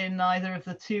it in either of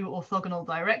the 2 orthogonal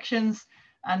directions.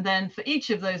 And then for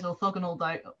each of those 3 orthogonal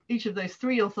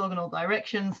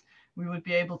directions, we would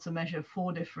be able to measure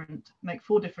make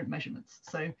 4 different measurements.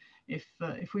 So if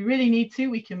we really need to,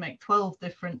 we can make 12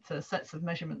 different sets of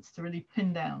measurements to really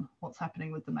pin down what's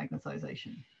happening with the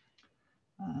magnetization.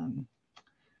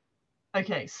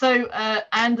 Okay, so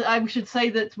and I should say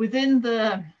that within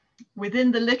the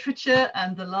literature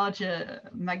and the larger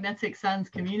magnetic SANS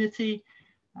community,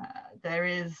 there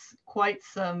is quite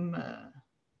some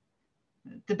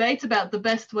debate about the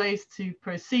best ways to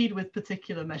proceed with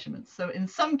particular measurements. So in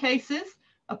some cases,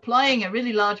 applying a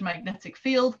really large magnetic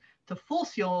field to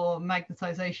force your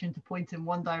magnetization to point in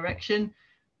one direction,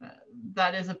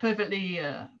 that is a perfectly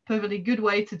good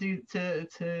way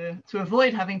to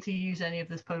avoid having to use any of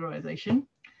this polarization.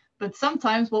 But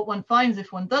sometimes what one finds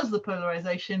if one does the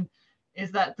polarization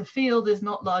is that the field is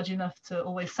not large enough to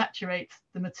always saturate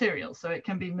the material. So it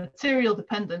can be material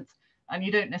dependent, and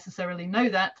you don't necessarily know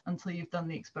that until you've done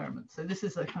the experiment. So this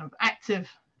is a kind of active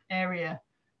area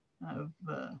of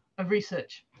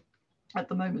research at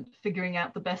the moment, figuring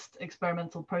out the best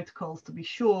experimental protocols to be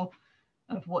sure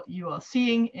of what you are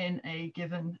seeing in a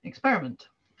given experiment.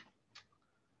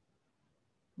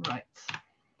 Right.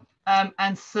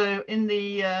 And so in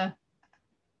the,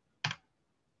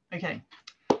 okay,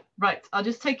 right, I'll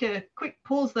just take a quick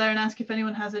pause there and ask if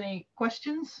anyone has any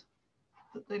questions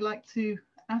that they'd like to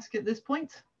ask at this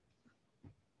point.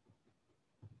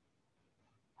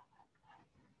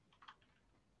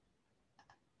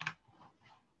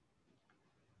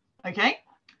 Okay,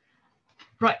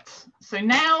 right, so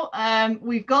now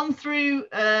we've gone through,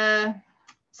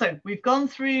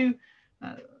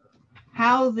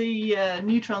 how the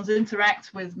neutrons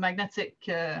interact with magnetic,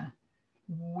 the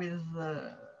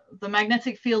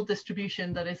magnetic field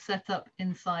distribution that is set up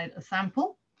inside a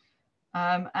sample.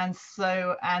 And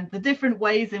the different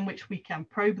ways in which we can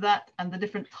probe that, and the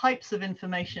different types of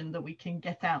information that we can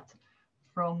get out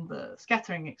from the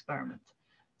scattering experiment.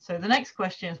 So the next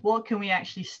question is, what can we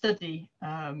actually study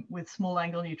with small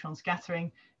angle neutron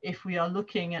scattering if we are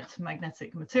looking at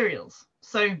magnetic materials?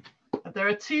 So there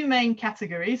are 2 main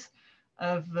categories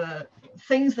of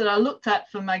things that are looked at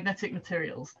for magnetic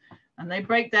materials, and they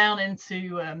break down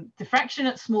into diffraction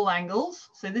at small angles.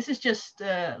 So this is just,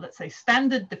 let's say,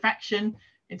 standard diffraction.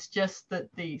 It's just that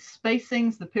the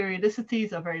spacings, the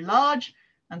periodicities are very large,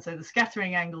 and so the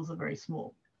scattering angles are very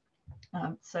small.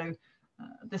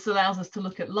 This allows us to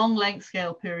look at long length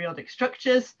scale periodic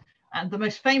structures, and the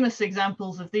most famous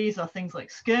examples of these are things like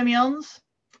skyrmions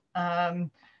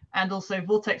and also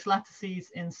vortex lattices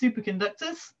in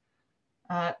superconductors.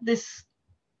 This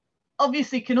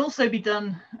obviously can also be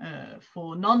done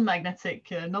for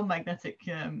non-magnetic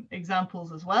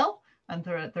examples as well, and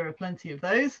there are plenty of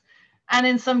those. And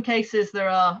in some cases, there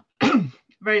are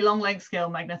very long length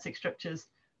scale magnetic structures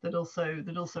that also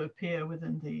appear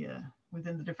within the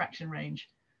diffraction range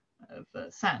of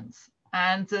SANS.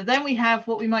 And then we have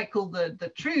what we might call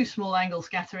the true small angle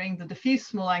scattering, the diffuse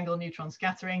small angle neutron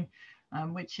scattering,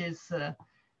 which is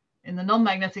in the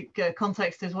non-magnetic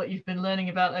context is what you've been learning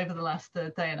about over the last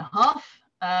day and a half.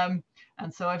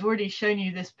 And so I've already shown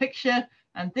you this picture,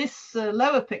 and this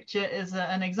lower picture is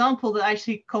an example that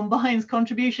actually combines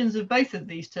contributions of both of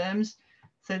these terms.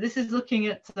 So this is looking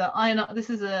at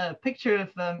this is a picture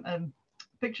of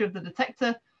the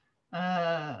detector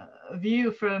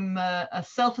view from a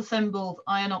self-assembled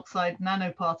iron oxide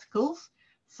nanoparticles.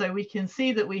 So we can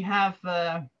see that we have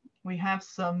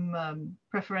some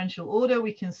preferential order.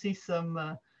 We can see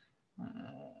some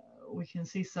we can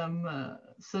see some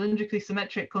cylindrically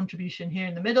symmetric contribution here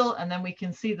in the middle, and then we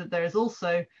can see that there is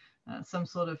also some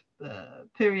sort of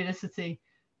periodicity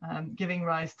giving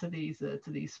rise to these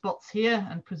spots here,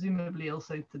 and presumably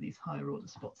also to these higher order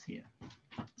spots here.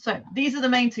 So these are the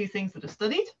main two things that are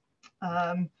studied.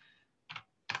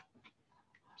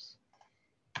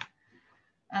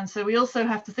 And so we also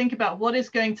have to think about what is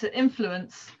going to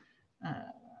influence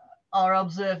our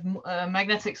observed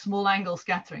magnetic small angle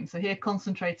scattering. So here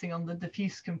concentrating on the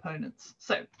diffuse components.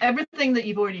 So everything that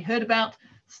you've already heard about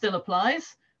still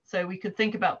applies. So we could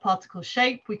think about particle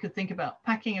shape, we could think about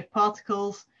packing of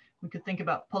particles, we could think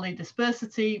about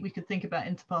polydispersity, we could think about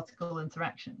interparticle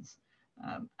interactions.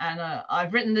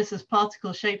 I've written this as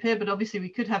particle shape here, but obviously we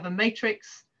could have a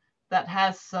matrix that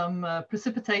has some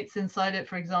precipitates inside it,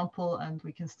 for example, and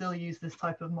we can still use this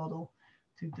type of model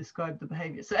to describe the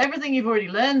behavior. So everything you've already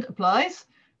learned applies,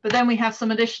 but then we have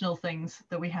some additional things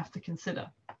that we have to consider.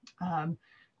 And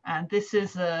this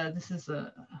is a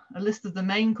list of the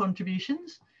main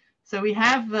contributions. So we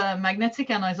have magnetic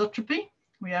anisotropy,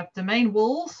 we have domain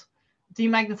walls,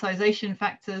 demagnetization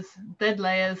factors, dead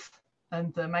layers,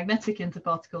 and magnetic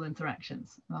interparticle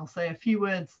interactions. And I'll say a few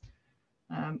words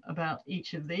about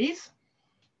each of these.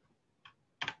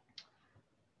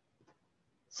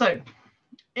 So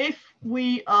if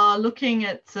we are looking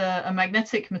at a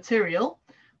magnetic material,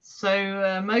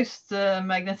 so most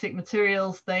magnetic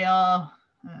materials,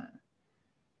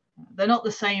 they're not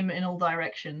the same in all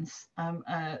directions,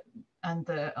 and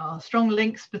there are strong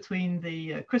links between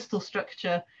the crystal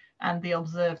structure and the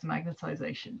observed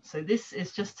magnetization. So this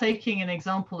is just taking an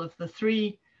example of the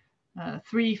three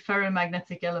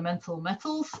ferromagnetic elemental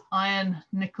metals, iron,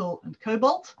 nickel, and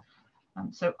cobalt.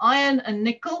 So iron and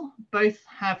nickel both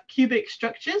have cubic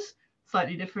structures,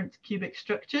 slightly different cubic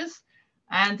structures.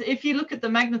 And if you look at the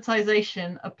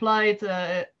magnetization applied,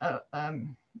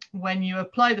 when you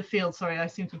apply the field, sorry, I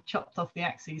seem to have chopped off the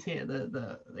axes here,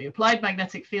 the applied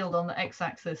magnetic field on the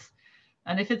x-axis.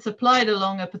 And if it's applied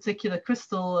along a particular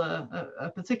crystal, a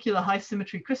particular high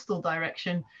symmetry crystal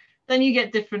direction, then you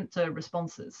get different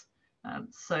responses.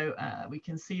 So we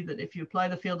can see that if you apply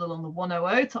the field along the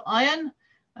 100 to iron,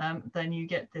 then you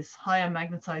get this higher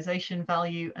magnetization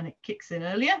value and it kicks in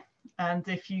earlier. And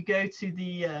if you go to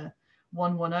the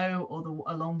 110 or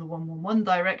along the 111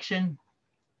 direction,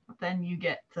 then you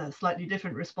get slightly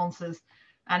different responses,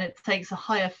 and it takes a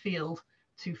higher field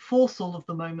to force all of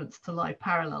the moments to lie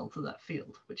parallel to that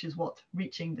field, which is what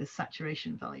reaching this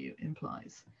saturation value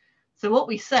implies. So what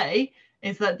we say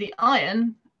is that the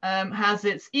iron has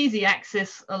its easy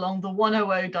axis along the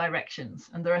 100 directions,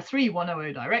 and there are three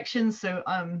 100 directions. So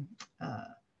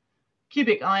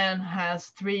cubic iron has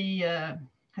three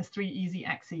easy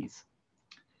axes.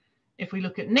 If we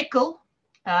look at nickel,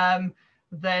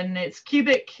 then it's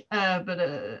cubic,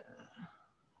 but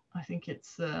I think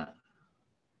it's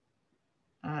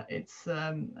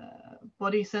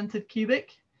body-centered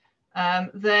cubic.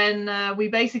 Then we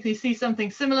basically see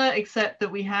something similar, except that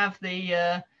we have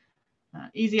the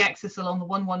easy axis along the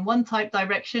 111 type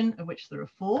direction, of which there are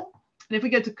four. And if we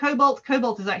go to cobalt,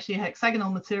 cobalt is actually a hexagonal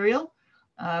material.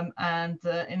 And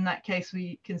in that case,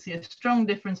 we can see a strong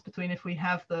difference between if we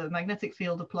have the magnetic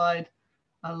field applied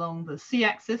along the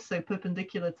c-axis, so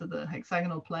perpendicular to the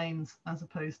hexagonal planes, as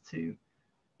opposed to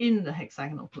in the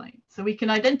hexagonal plane. So we can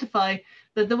identify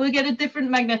that we'll get a different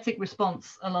magnetic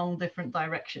response along different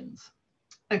directions.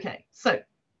 Okay, so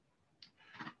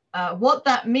what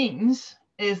that means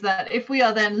is that if we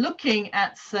are then looking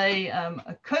at, say,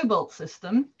 a cobalt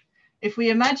system, if we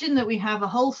imagine that we have a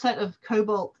whole set of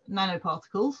cobalt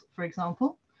nanoparticles, for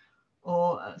example,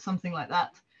 or something like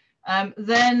that,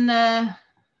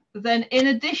 then in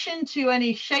addition to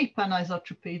any shape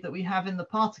anisotropy that we have in the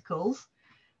particles,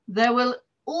 there will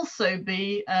also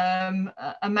be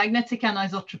a magnetic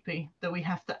anisotropy that we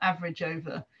have to average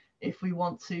over if we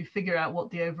want to figure out what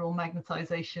the overall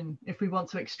magnetization, if we want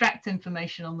to extract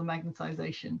information on the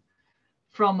magnetization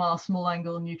from our small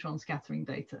angle neutron scattering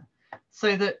data.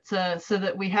 So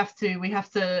that we have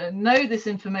to know this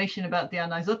information about the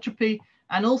anisotropy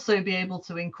and also be able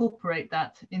to incorporate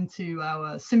that into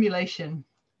our simulation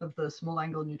of the small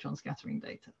angle neutron scattering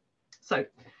data. So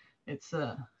it's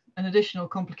an additional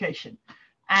complication.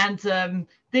 And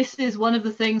this is one of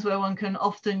the things where one can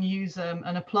often use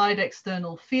an applied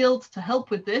external field to help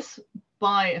with this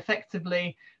by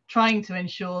effectively trying to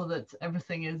ensure that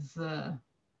everything is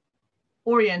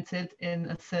oriented in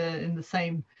the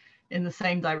same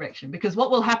direction. Because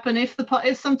what will happen if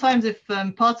sometimes if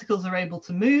particles are able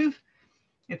to move,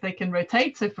 if they can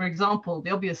rotate. So for example,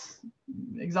 the obvious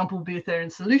example would be if they're in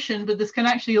solution, but this can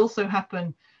actually also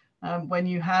happen when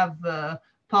you have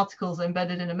particles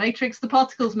embedded in a matrix, the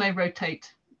particles may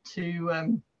rotate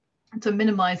to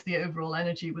minimize the overall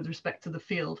energy with respect to the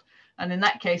field. And in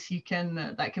that case, you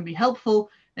can that can be helpful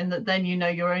in that then you know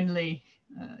you're only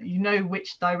you know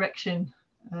which direction,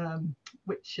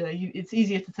 it's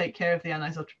easier to take care of the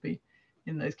anisotropy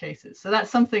in those cases. So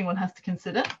that's something one has to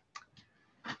consider.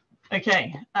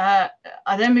 Okay, I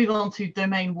then move on to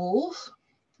domain walls.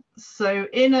 So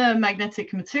in a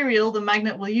magnetic material, the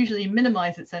magnet will usually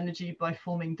minimize its energy by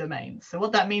forming domains. So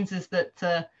what that means is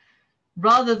that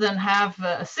rather than have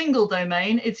a single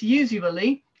domain, it's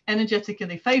usually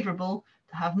energetically favorable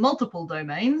to have multiple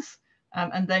domains,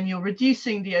 and then you're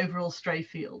reducing the overall stray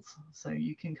fields. So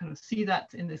you can kind of see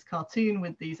that in this cartoon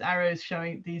with these arrows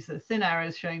showing, these thin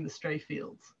arrows showing the stray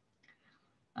fields.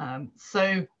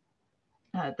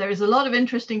 There is a lot of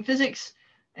interesting physics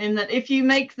in that if you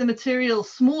make the material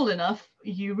small enough,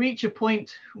 you reach a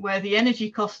point where the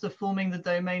energy cost of forming the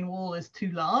domain wall is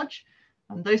too large.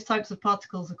 And those types of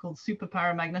particles are called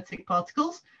superparamagnetic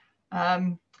particles.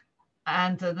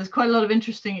 There's quite a lot of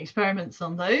interesting experiments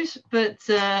on those, but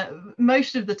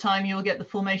most of the time you'll get the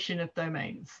formation of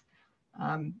domains.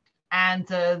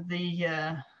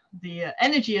 The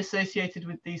energy associated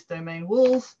with these domain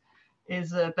walls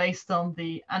is based on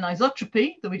the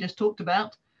anisotropy that we just talked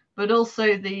about, but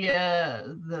also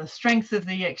the strength of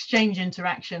the exchange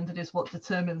interaction that is what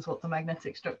determines what the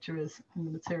magnetic structure is in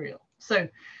the material. So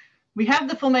we have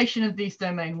the formation of these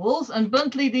domain walls, and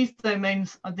bluntly, these domain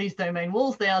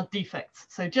walls, they are defects.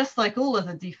 So just like all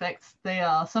other defects, they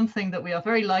are something that we are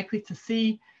very likely to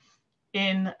see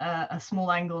in a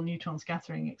small angle neutron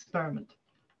scattering experiment.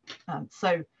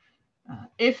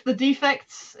 If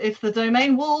the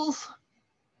domain walls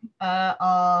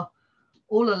are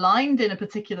all aligned in a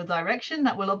particular direction,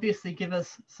 that will obviously give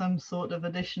us some sort of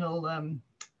additional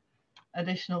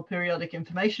periodic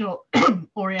information or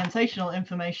orientational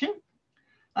information.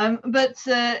 But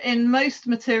in most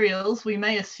materials, we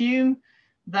may assume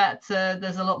that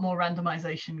there's a lot more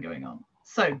randomization going on.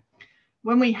 So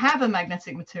when we have a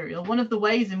magnetic material, one of the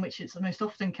ways in which it's most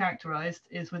often characterized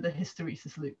is with a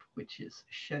hysteresis loop, which is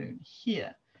shown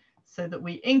here. So that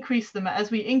we increase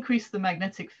as we increase the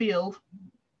magnetic field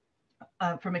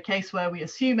from a case where we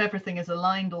assume everything is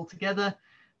aligned all together,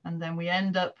 and then we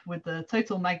end up with the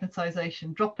total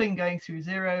magnetization dropping, going through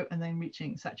zero, and then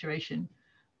reaching saturation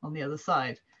on the other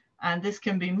side. And this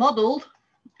can be modeled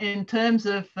in terms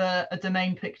of a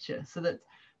domain picture, so that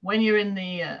when you're in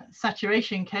the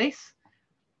saturation case,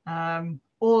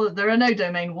 or there are no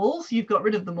domain walls, you've got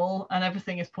rid of them all, and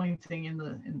everything is pointing in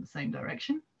the same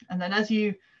direction. And then as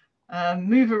you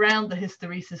move around the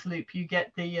hysteresis loop, you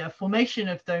get the formation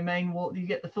of domain wall. You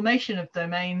get the formation of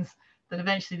domains that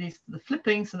eventually leads to the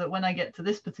flipping, so that when I get to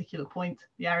this particular point,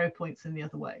 the arrow points in the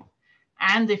other way.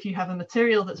 And if you have a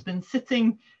material that's been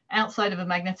sitting outside of a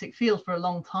magnetic field for a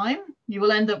long time, you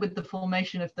will end up with the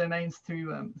formation of domains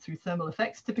through thermal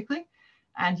effects typically,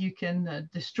 and you can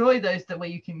destroy those. That way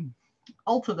you can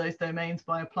alter those domains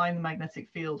by applying the magnetic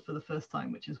field for the first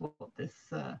time, which is what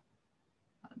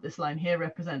this line here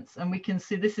represents. And we can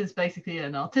see this is basically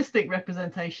an artistic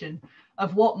representation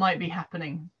of what might be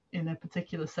happening in a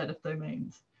particular set of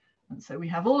domains. And so we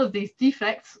have all of these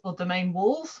defects or domain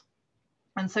walls.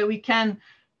 And so we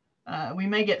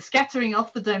may get scattering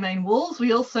off the domain walls.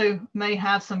 We also may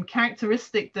have some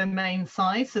characteristic domain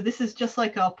size. So this is just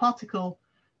like our particle.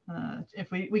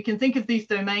 If we can think of these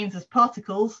domains as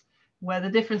particles, where the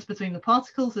difference between the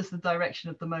particles is the direction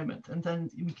of the moment. And then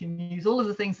we can use all of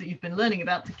the things that you've been learning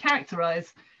about to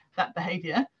characterize that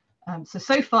behavior.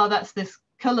 So far, that's this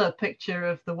color picture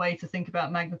of the way to think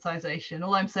about magnetization.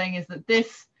 All I'm saying is that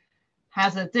this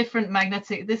has a different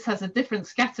different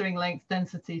scattering length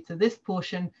density to this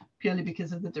portion, purely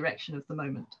because of the direction of the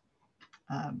moment.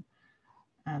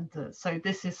 So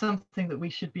this is something that we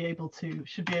should be able to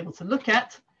look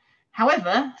at.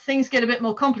 However, things get a bit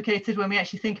more complicated when we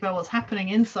actually think about what's happening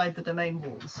inside the domain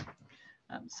walls.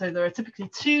 So there are typically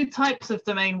two types of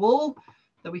domain wall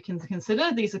that we can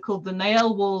consider. These are called the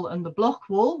nail wall and the block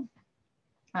wall.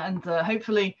 And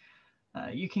hopefully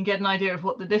you can get an idea of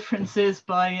what the difference is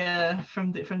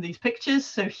from these pictures.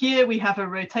 So here we have a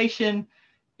rotation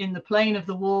in the plane of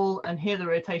the wall, and here the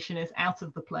rotation is out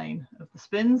of the plane of the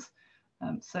spins.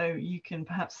 So you can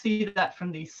perhaps see that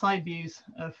from these side views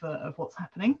of what's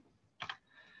happening.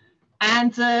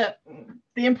 And the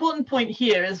important point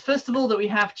here is, first of all, that we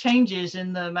have changes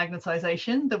in the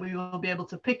magnetization that we will be able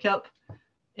to pick up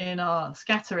in our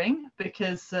scattering,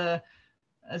 because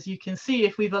as you can see,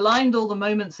 if we've aligned all the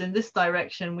moments in this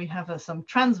direction, we have some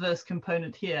transverse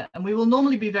component here. And we will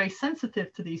normally be very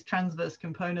sensitive to these transverse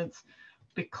components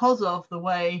because of the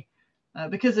way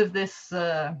because of this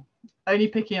only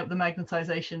picking up the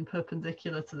magnetization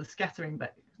perpendicular to the scattering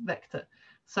vector.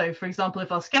 So for example,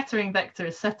 if our scattering vector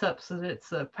is set up so that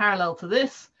it's parallel to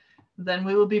this, then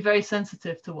we will be very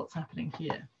sensitive to what's happening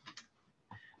here.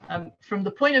 From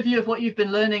the point of view of what you've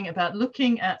been learning about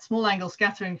looking at small angle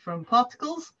scattering from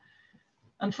particles,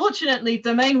 unfortunately,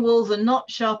 domain walls are not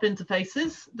sharp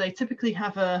interfaces. They typically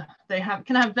can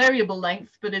have variable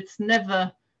length, but it's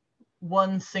never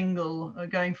one single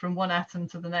going from one atom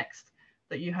to the next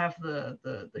that you have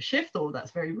the shift, or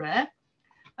that's very rare.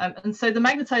 And so the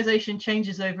magnetization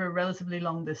changes over a relatively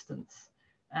long distance.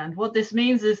 And what this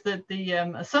means is that the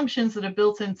assumptions that are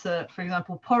built into, for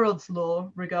example, Porod's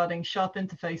law regarding sharp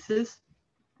interfaces,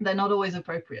 they're not always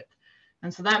appropriate.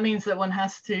 And so that means that one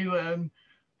has to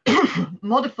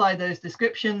modify those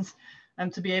descriptions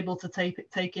to be able to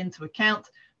take into account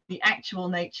the actual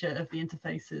nature of the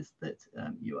interfaces that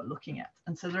you are looking at.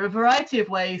 And so there are a variety of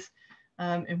ways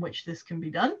in which this can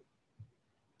be done,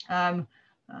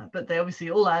 but they obviously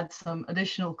all add some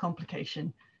additional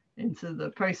complication into the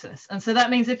process. And so that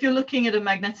means if you're looking at a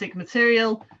magnetic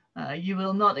material, you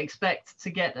will not expect to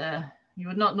get you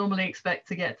would not normally expect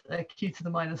to get a q to the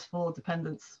 -4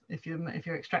 dependence if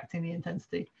you're extracting the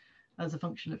intensity as a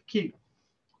function of q.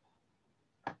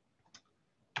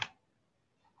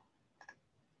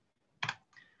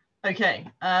 Okay,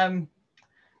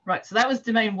 right, so that was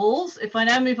domain walls. If I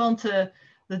now move on to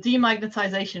the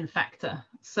demagnetization factor.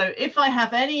 So if I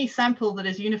have any sample that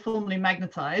is uniformly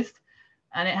magnetized,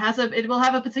 and it will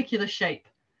have a particular shape,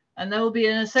 and there will be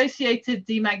an associated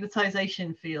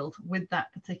demagnetization field with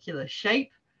that particular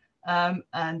shape,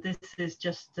 and this is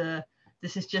just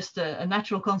a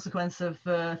natural consequence of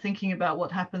thinking about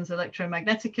what happens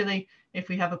electromagnetically if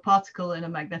we have a particle in a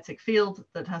magnetic field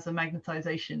that has a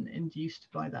magnetization induced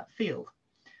by that field.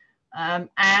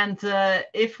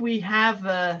 If we have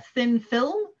a thin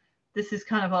film, this is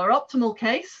kind of our optimal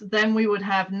case, then we would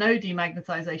have no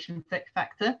demagnetization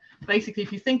factor. Basically,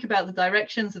 if you think about the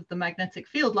directions of the magnetic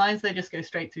field lines, they just go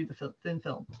straight through the thin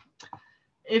film.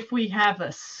 If we have a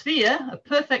sphere, a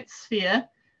perfect sphere,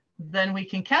 then we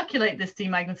can calculate this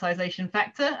demagnetization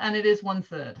factor, and it is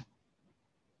 1/3.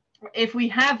 If we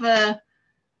have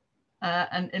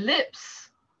an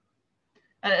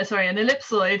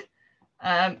ellipsoid,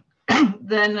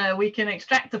 then we can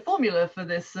extract a formula for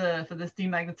this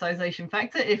demagnetization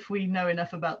factor if we know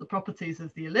enough about the properties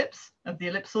of the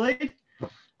ellipsoid.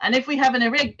 And if we have an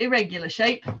irregular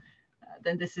shape,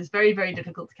 then this is very, very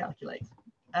difficult to calculate.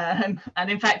 And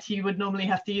in fact, you would normally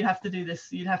have to do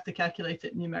this. You'd have to calculate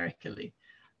it numerically.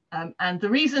 And the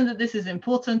reason that this is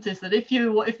important is that if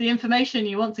the information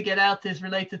you want to get out is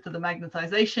related to the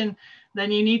magnetization, then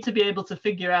you need to be able to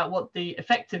figure out what the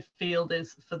effective field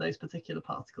is for those particular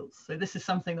particles. So this is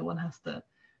something that one has to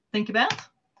think about.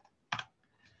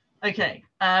 Okay,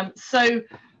 so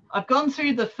I've gone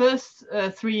through the first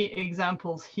 3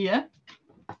 examples here,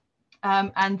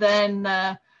 and then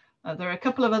there are a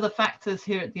couple of other factors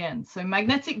here at the end. So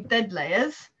magnetic dead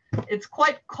layers, it's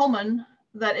quite common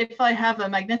that if I have a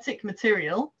magnetic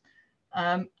material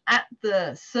at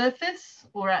the surface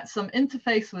or at some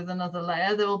interface with another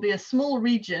layer, there will be a small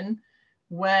region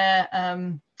where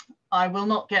I will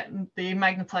not get the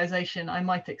magnetization I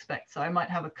might expect. So I might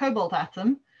have a cobalt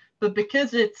atom, but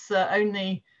because it's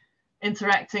only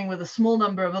interacting with a small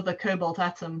number of other cobalt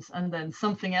atoms and then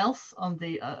something else on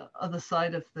the other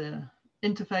side of the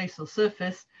interface or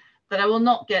surface, that I will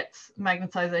not get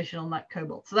magnetization on that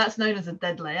cobalt. So that's known as a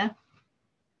dead layer.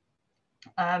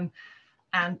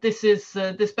 And this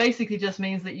basically just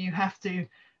means that you have to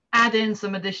add in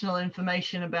some additional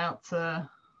information about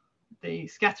the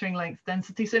scattering length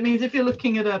density. So it means if you're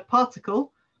looking at a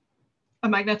particle, a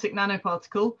magnetic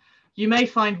nanoparticle, you may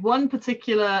find one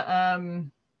particular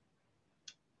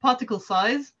particle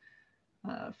size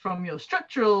from your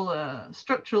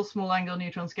structural small angle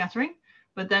neutron scattering.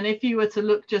 But then if you were to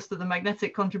look just at the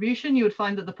magnetic contribution, you would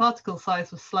find that the particle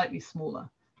size was slightly smaller.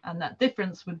 And that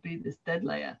difference would be this dead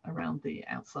layer around the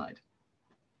outside.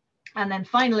 And then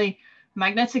finally,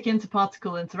 magnetic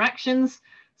interparticle interactions.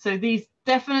 So these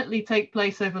definitely take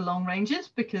place over long ranges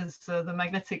because the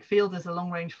magnetic field is a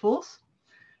long range force.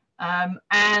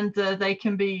 And they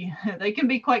can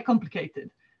be quite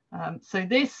complicated. So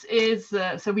this is,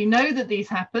 so we know that these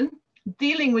happen.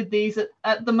 Dealing with these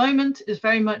at the moment is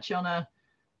very much on a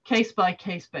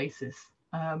case-by-case basis.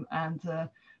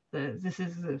 This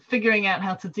is figuring out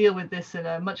how to deal with this in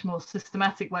a much more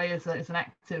systematic way is an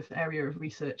active area of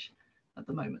research at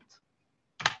the moment.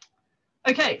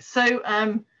 Okay, so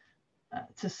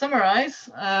to summarize,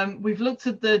 we've looked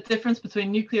at the difference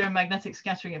between nuclear and magnetic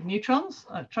scattering of neutrons.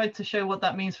 I've tried to show what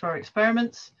that means for our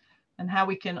experiments. and how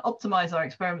we can optimize our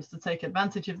experiments to take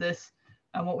advantage of this,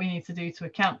 and what we need to do to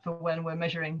account for when we're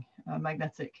measuring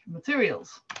magnetic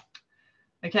materials.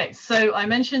 Okay, so I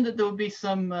mentioned that there will be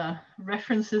some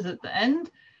references at the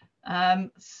end.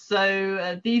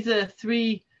 These are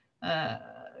three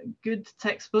good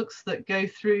textbooks that go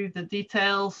through the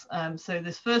details. So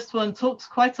this first one talks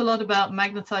quite a lot about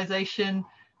magnetization,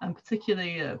 and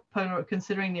particularly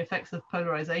considering the effects of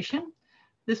polarization.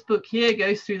 This book here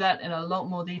goes through that in a lot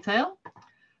more detail.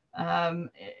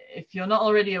 If you're not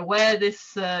already aware,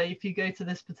 if you go to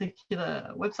this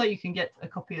particular website, you can get a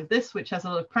copy of this, which has a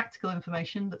lot of practical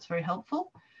information that's very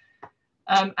helpful.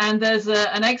 And there's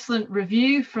an excellent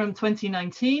review from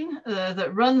 2019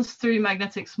 that runs through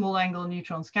magnetic small angle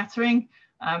neutron scattering,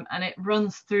 and it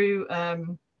runs through a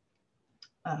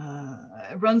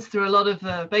lot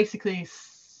of basically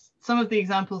some of the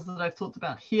examples that I've talked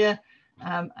about here,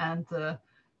 and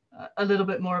a little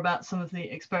bit more about some of the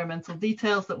experimental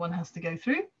details that one has to go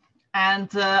through. And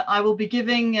I will be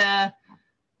giving a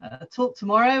talk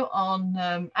tomorrow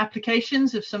on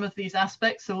applications of some of these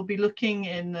aspects. So we'll be looking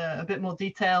in a bit more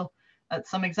detail at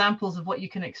some examples of what you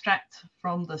can extract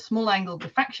from the small angle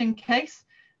diffraction case,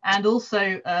 and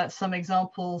also some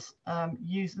examples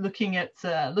looking at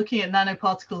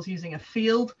nanoparticles using a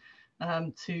field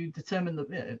to determine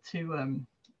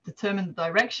the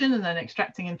direction, and then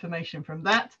extracting information from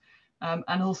that,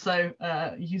 and also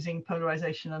using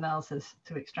polarization analysis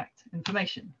to extract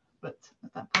information. But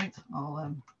at that point,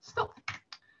 I'll stop.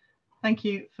 Thank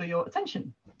you for your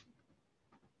attention.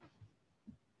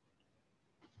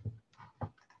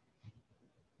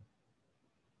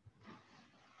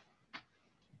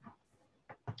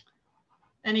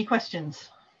 Any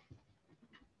questions?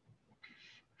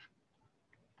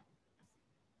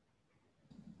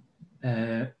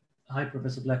 Hi,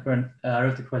 Professor Blackburn. I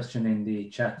wrote a question in the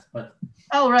chat, but...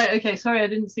 Oh, right. Okay. Sorry, I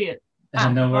didn't see it.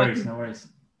 No worries, no worries.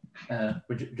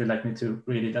 Would you like me to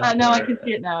read it out? No, I can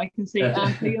see it now. I can see it.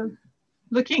 So you're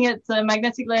looking at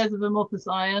magnetic layers of amorphous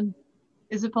iron.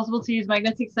 Is it possible to use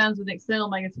magnetic SANS with external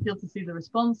magnetic field to see the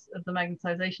response of the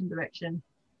magnetization direction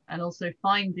and also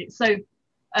find it? So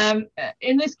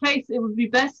in this case, it would be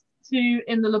best to,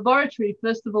 in the laboratory,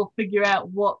 first of all, figure out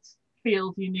what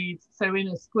field you need. So in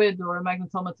a squid or a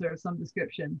magnetometer of some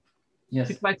description, yes,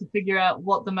 to try to figure out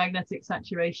what the magnetic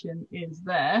saturation is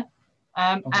there.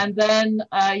 Okay. And then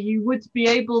you would be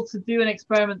able to do an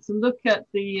experiment to look at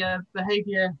the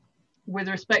behavior with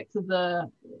respect to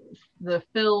the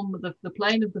film, the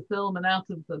plane of the film and out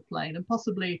of the plane, and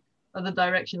possibly other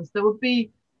directions. There would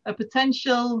be a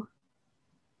potential.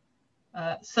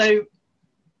 So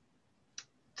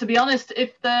to be honest,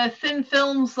 if they're thin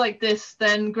films like this,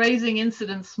 then grazing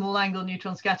incidence small angle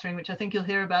neutron scattering, which I think you'll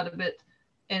hear about a bit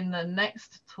in the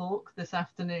next talk this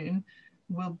afternoon,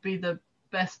 will be the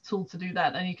best tool to do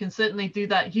that. And you can certainly do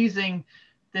that using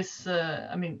this.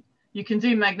 I mean, you can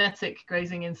do magnetic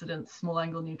grazing incidence small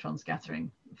angle neutron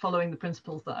scattering following the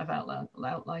principles that I've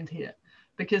outlined here.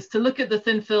 Because to look at the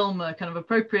thin film kind of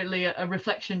appropriately, a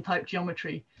reflection type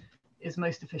geometry is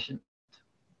most efficient.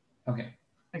 Okay.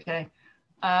 Okay.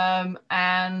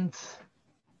 And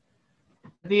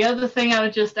the other thing I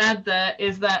would just add there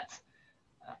is that,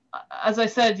 as I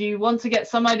said, you want to get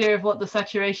some idea of what the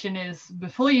saturation is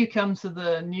before you come to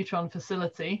the neutron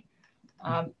facility.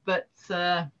 But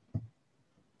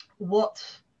what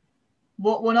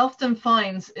one often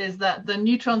finds is that the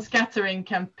neutron scattering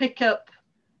can pick up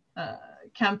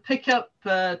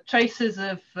traces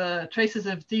of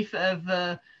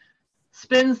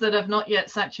spins that have not yet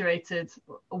saturated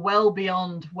well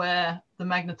beyond where the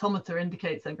magnetometer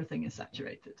indicates everything is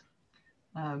saturated.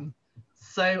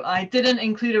 So I didn't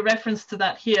include a reference to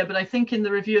that here, but I think in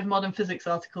the Review of Modern Physics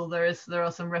article, there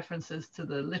are some references to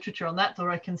the literature on that,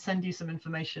 or I can send you some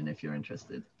information if you're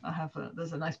interested.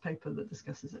 There's a nice paper that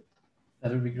discusses it.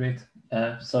 That would be great.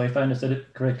 So if I understood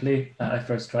it correctly, I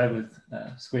first try with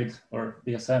SQUID or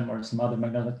BSM or some other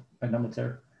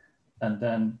magnetometer, and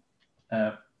then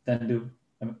do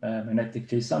magnetic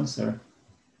G-SANS, or?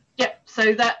 Yeah.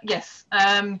 So that, yes,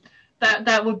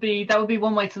 that would be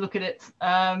one way to look at it.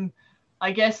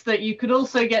 I guess that you could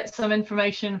also get some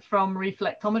information from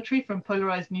reflectometry, from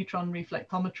polarized neutron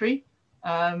reflectometry.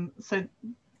 So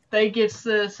they give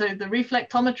so the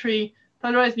reflectometry,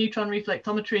 polarized neutron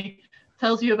reflectometry,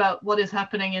 tells you about what is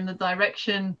happening in the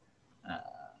direction,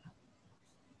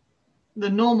 the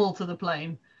normal to the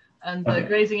plane, and the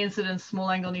grazing incidence small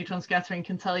angle neutron scattering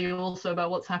can tell you also about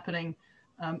what's happening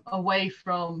away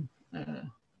from,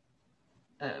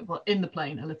 well, in the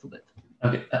plane a little bit.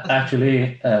 Okay,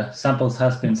 actually, samples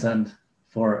has been sent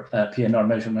for PNR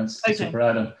measurements to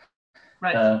superatom.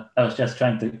 Right. I was just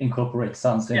trying to incorporate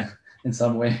SANS in. in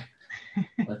some way.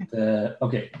 But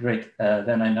okay, great.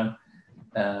 Then I know.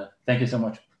 Thank you so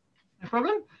much. No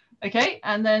problem. Okay,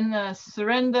 and then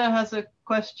Surrender has a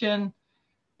question.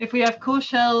 If we have core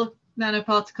shell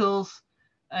nanoparticles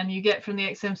and you get from the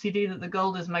XMCD that the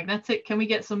gold is magnetic, can we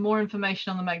get some more information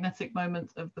on the magnetic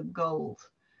moment of the gold?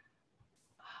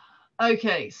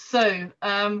 Okay, so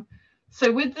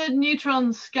with the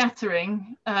neutron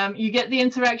scattering, you get the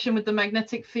interaction with the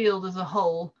magnetic field as a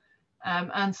whole,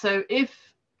 and so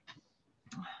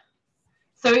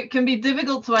it can be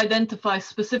difficult to identify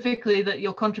specifically that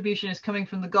your contribution is coming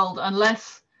from the gold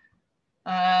unless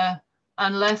I'm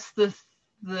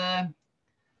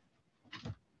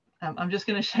just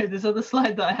going to show this other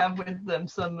slide that I have with them.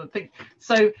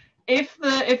 So if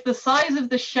the size of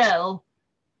the shell,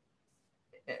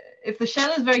 if the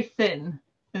shell is very thin,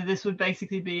 this would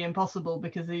basically be impossible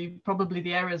because probably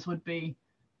the errors would be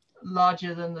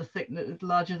larger than the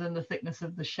thickness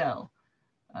of the shell.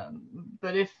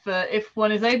 But if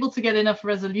one is able to get enough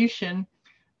resolution,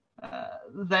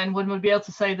 then one would be able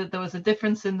to say that there was a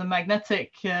difference in the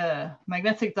magnetic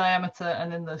diameter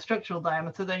and in the structural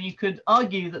diameter. Then you could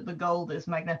argue that the gold is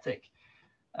magnetic.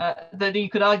 That you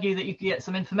could argue that you could get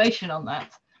some information on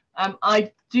that.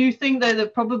 I do think though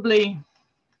that probably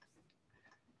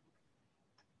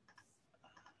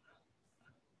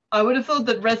I would have thought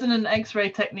that resonant X-ray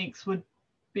techniques would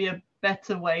be a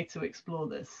better way to explore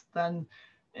this than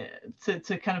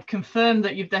to kind of confirm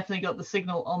that you've definitely got the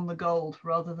signal on the gold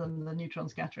rather than the neutron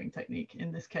scattering technique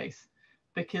in this case,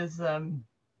 because I'm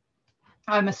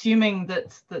assuming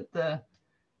that the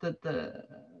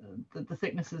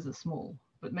thicknesses are small,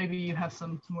 but maybe you have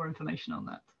some more information on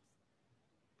that.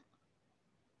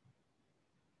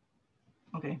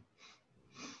 Okay.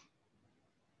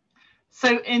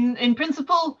 So in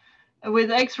principle,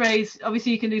 with X-rays,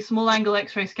 obviously you can do small angle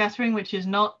X-ray scattering, which is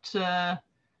not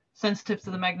sensitive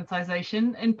to the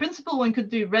magnetization. In principle, one could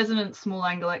do resonant small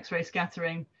angle X-ray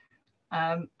scattering,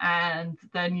 and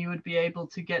then you would be able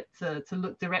to get to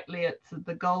look directly at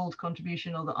the gold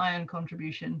contribution or the iron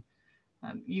contribution.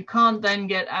 You can't then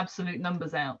get absolute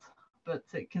numbers out, but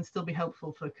it can still be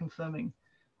helpful for confirming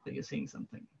that you're seeing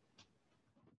something.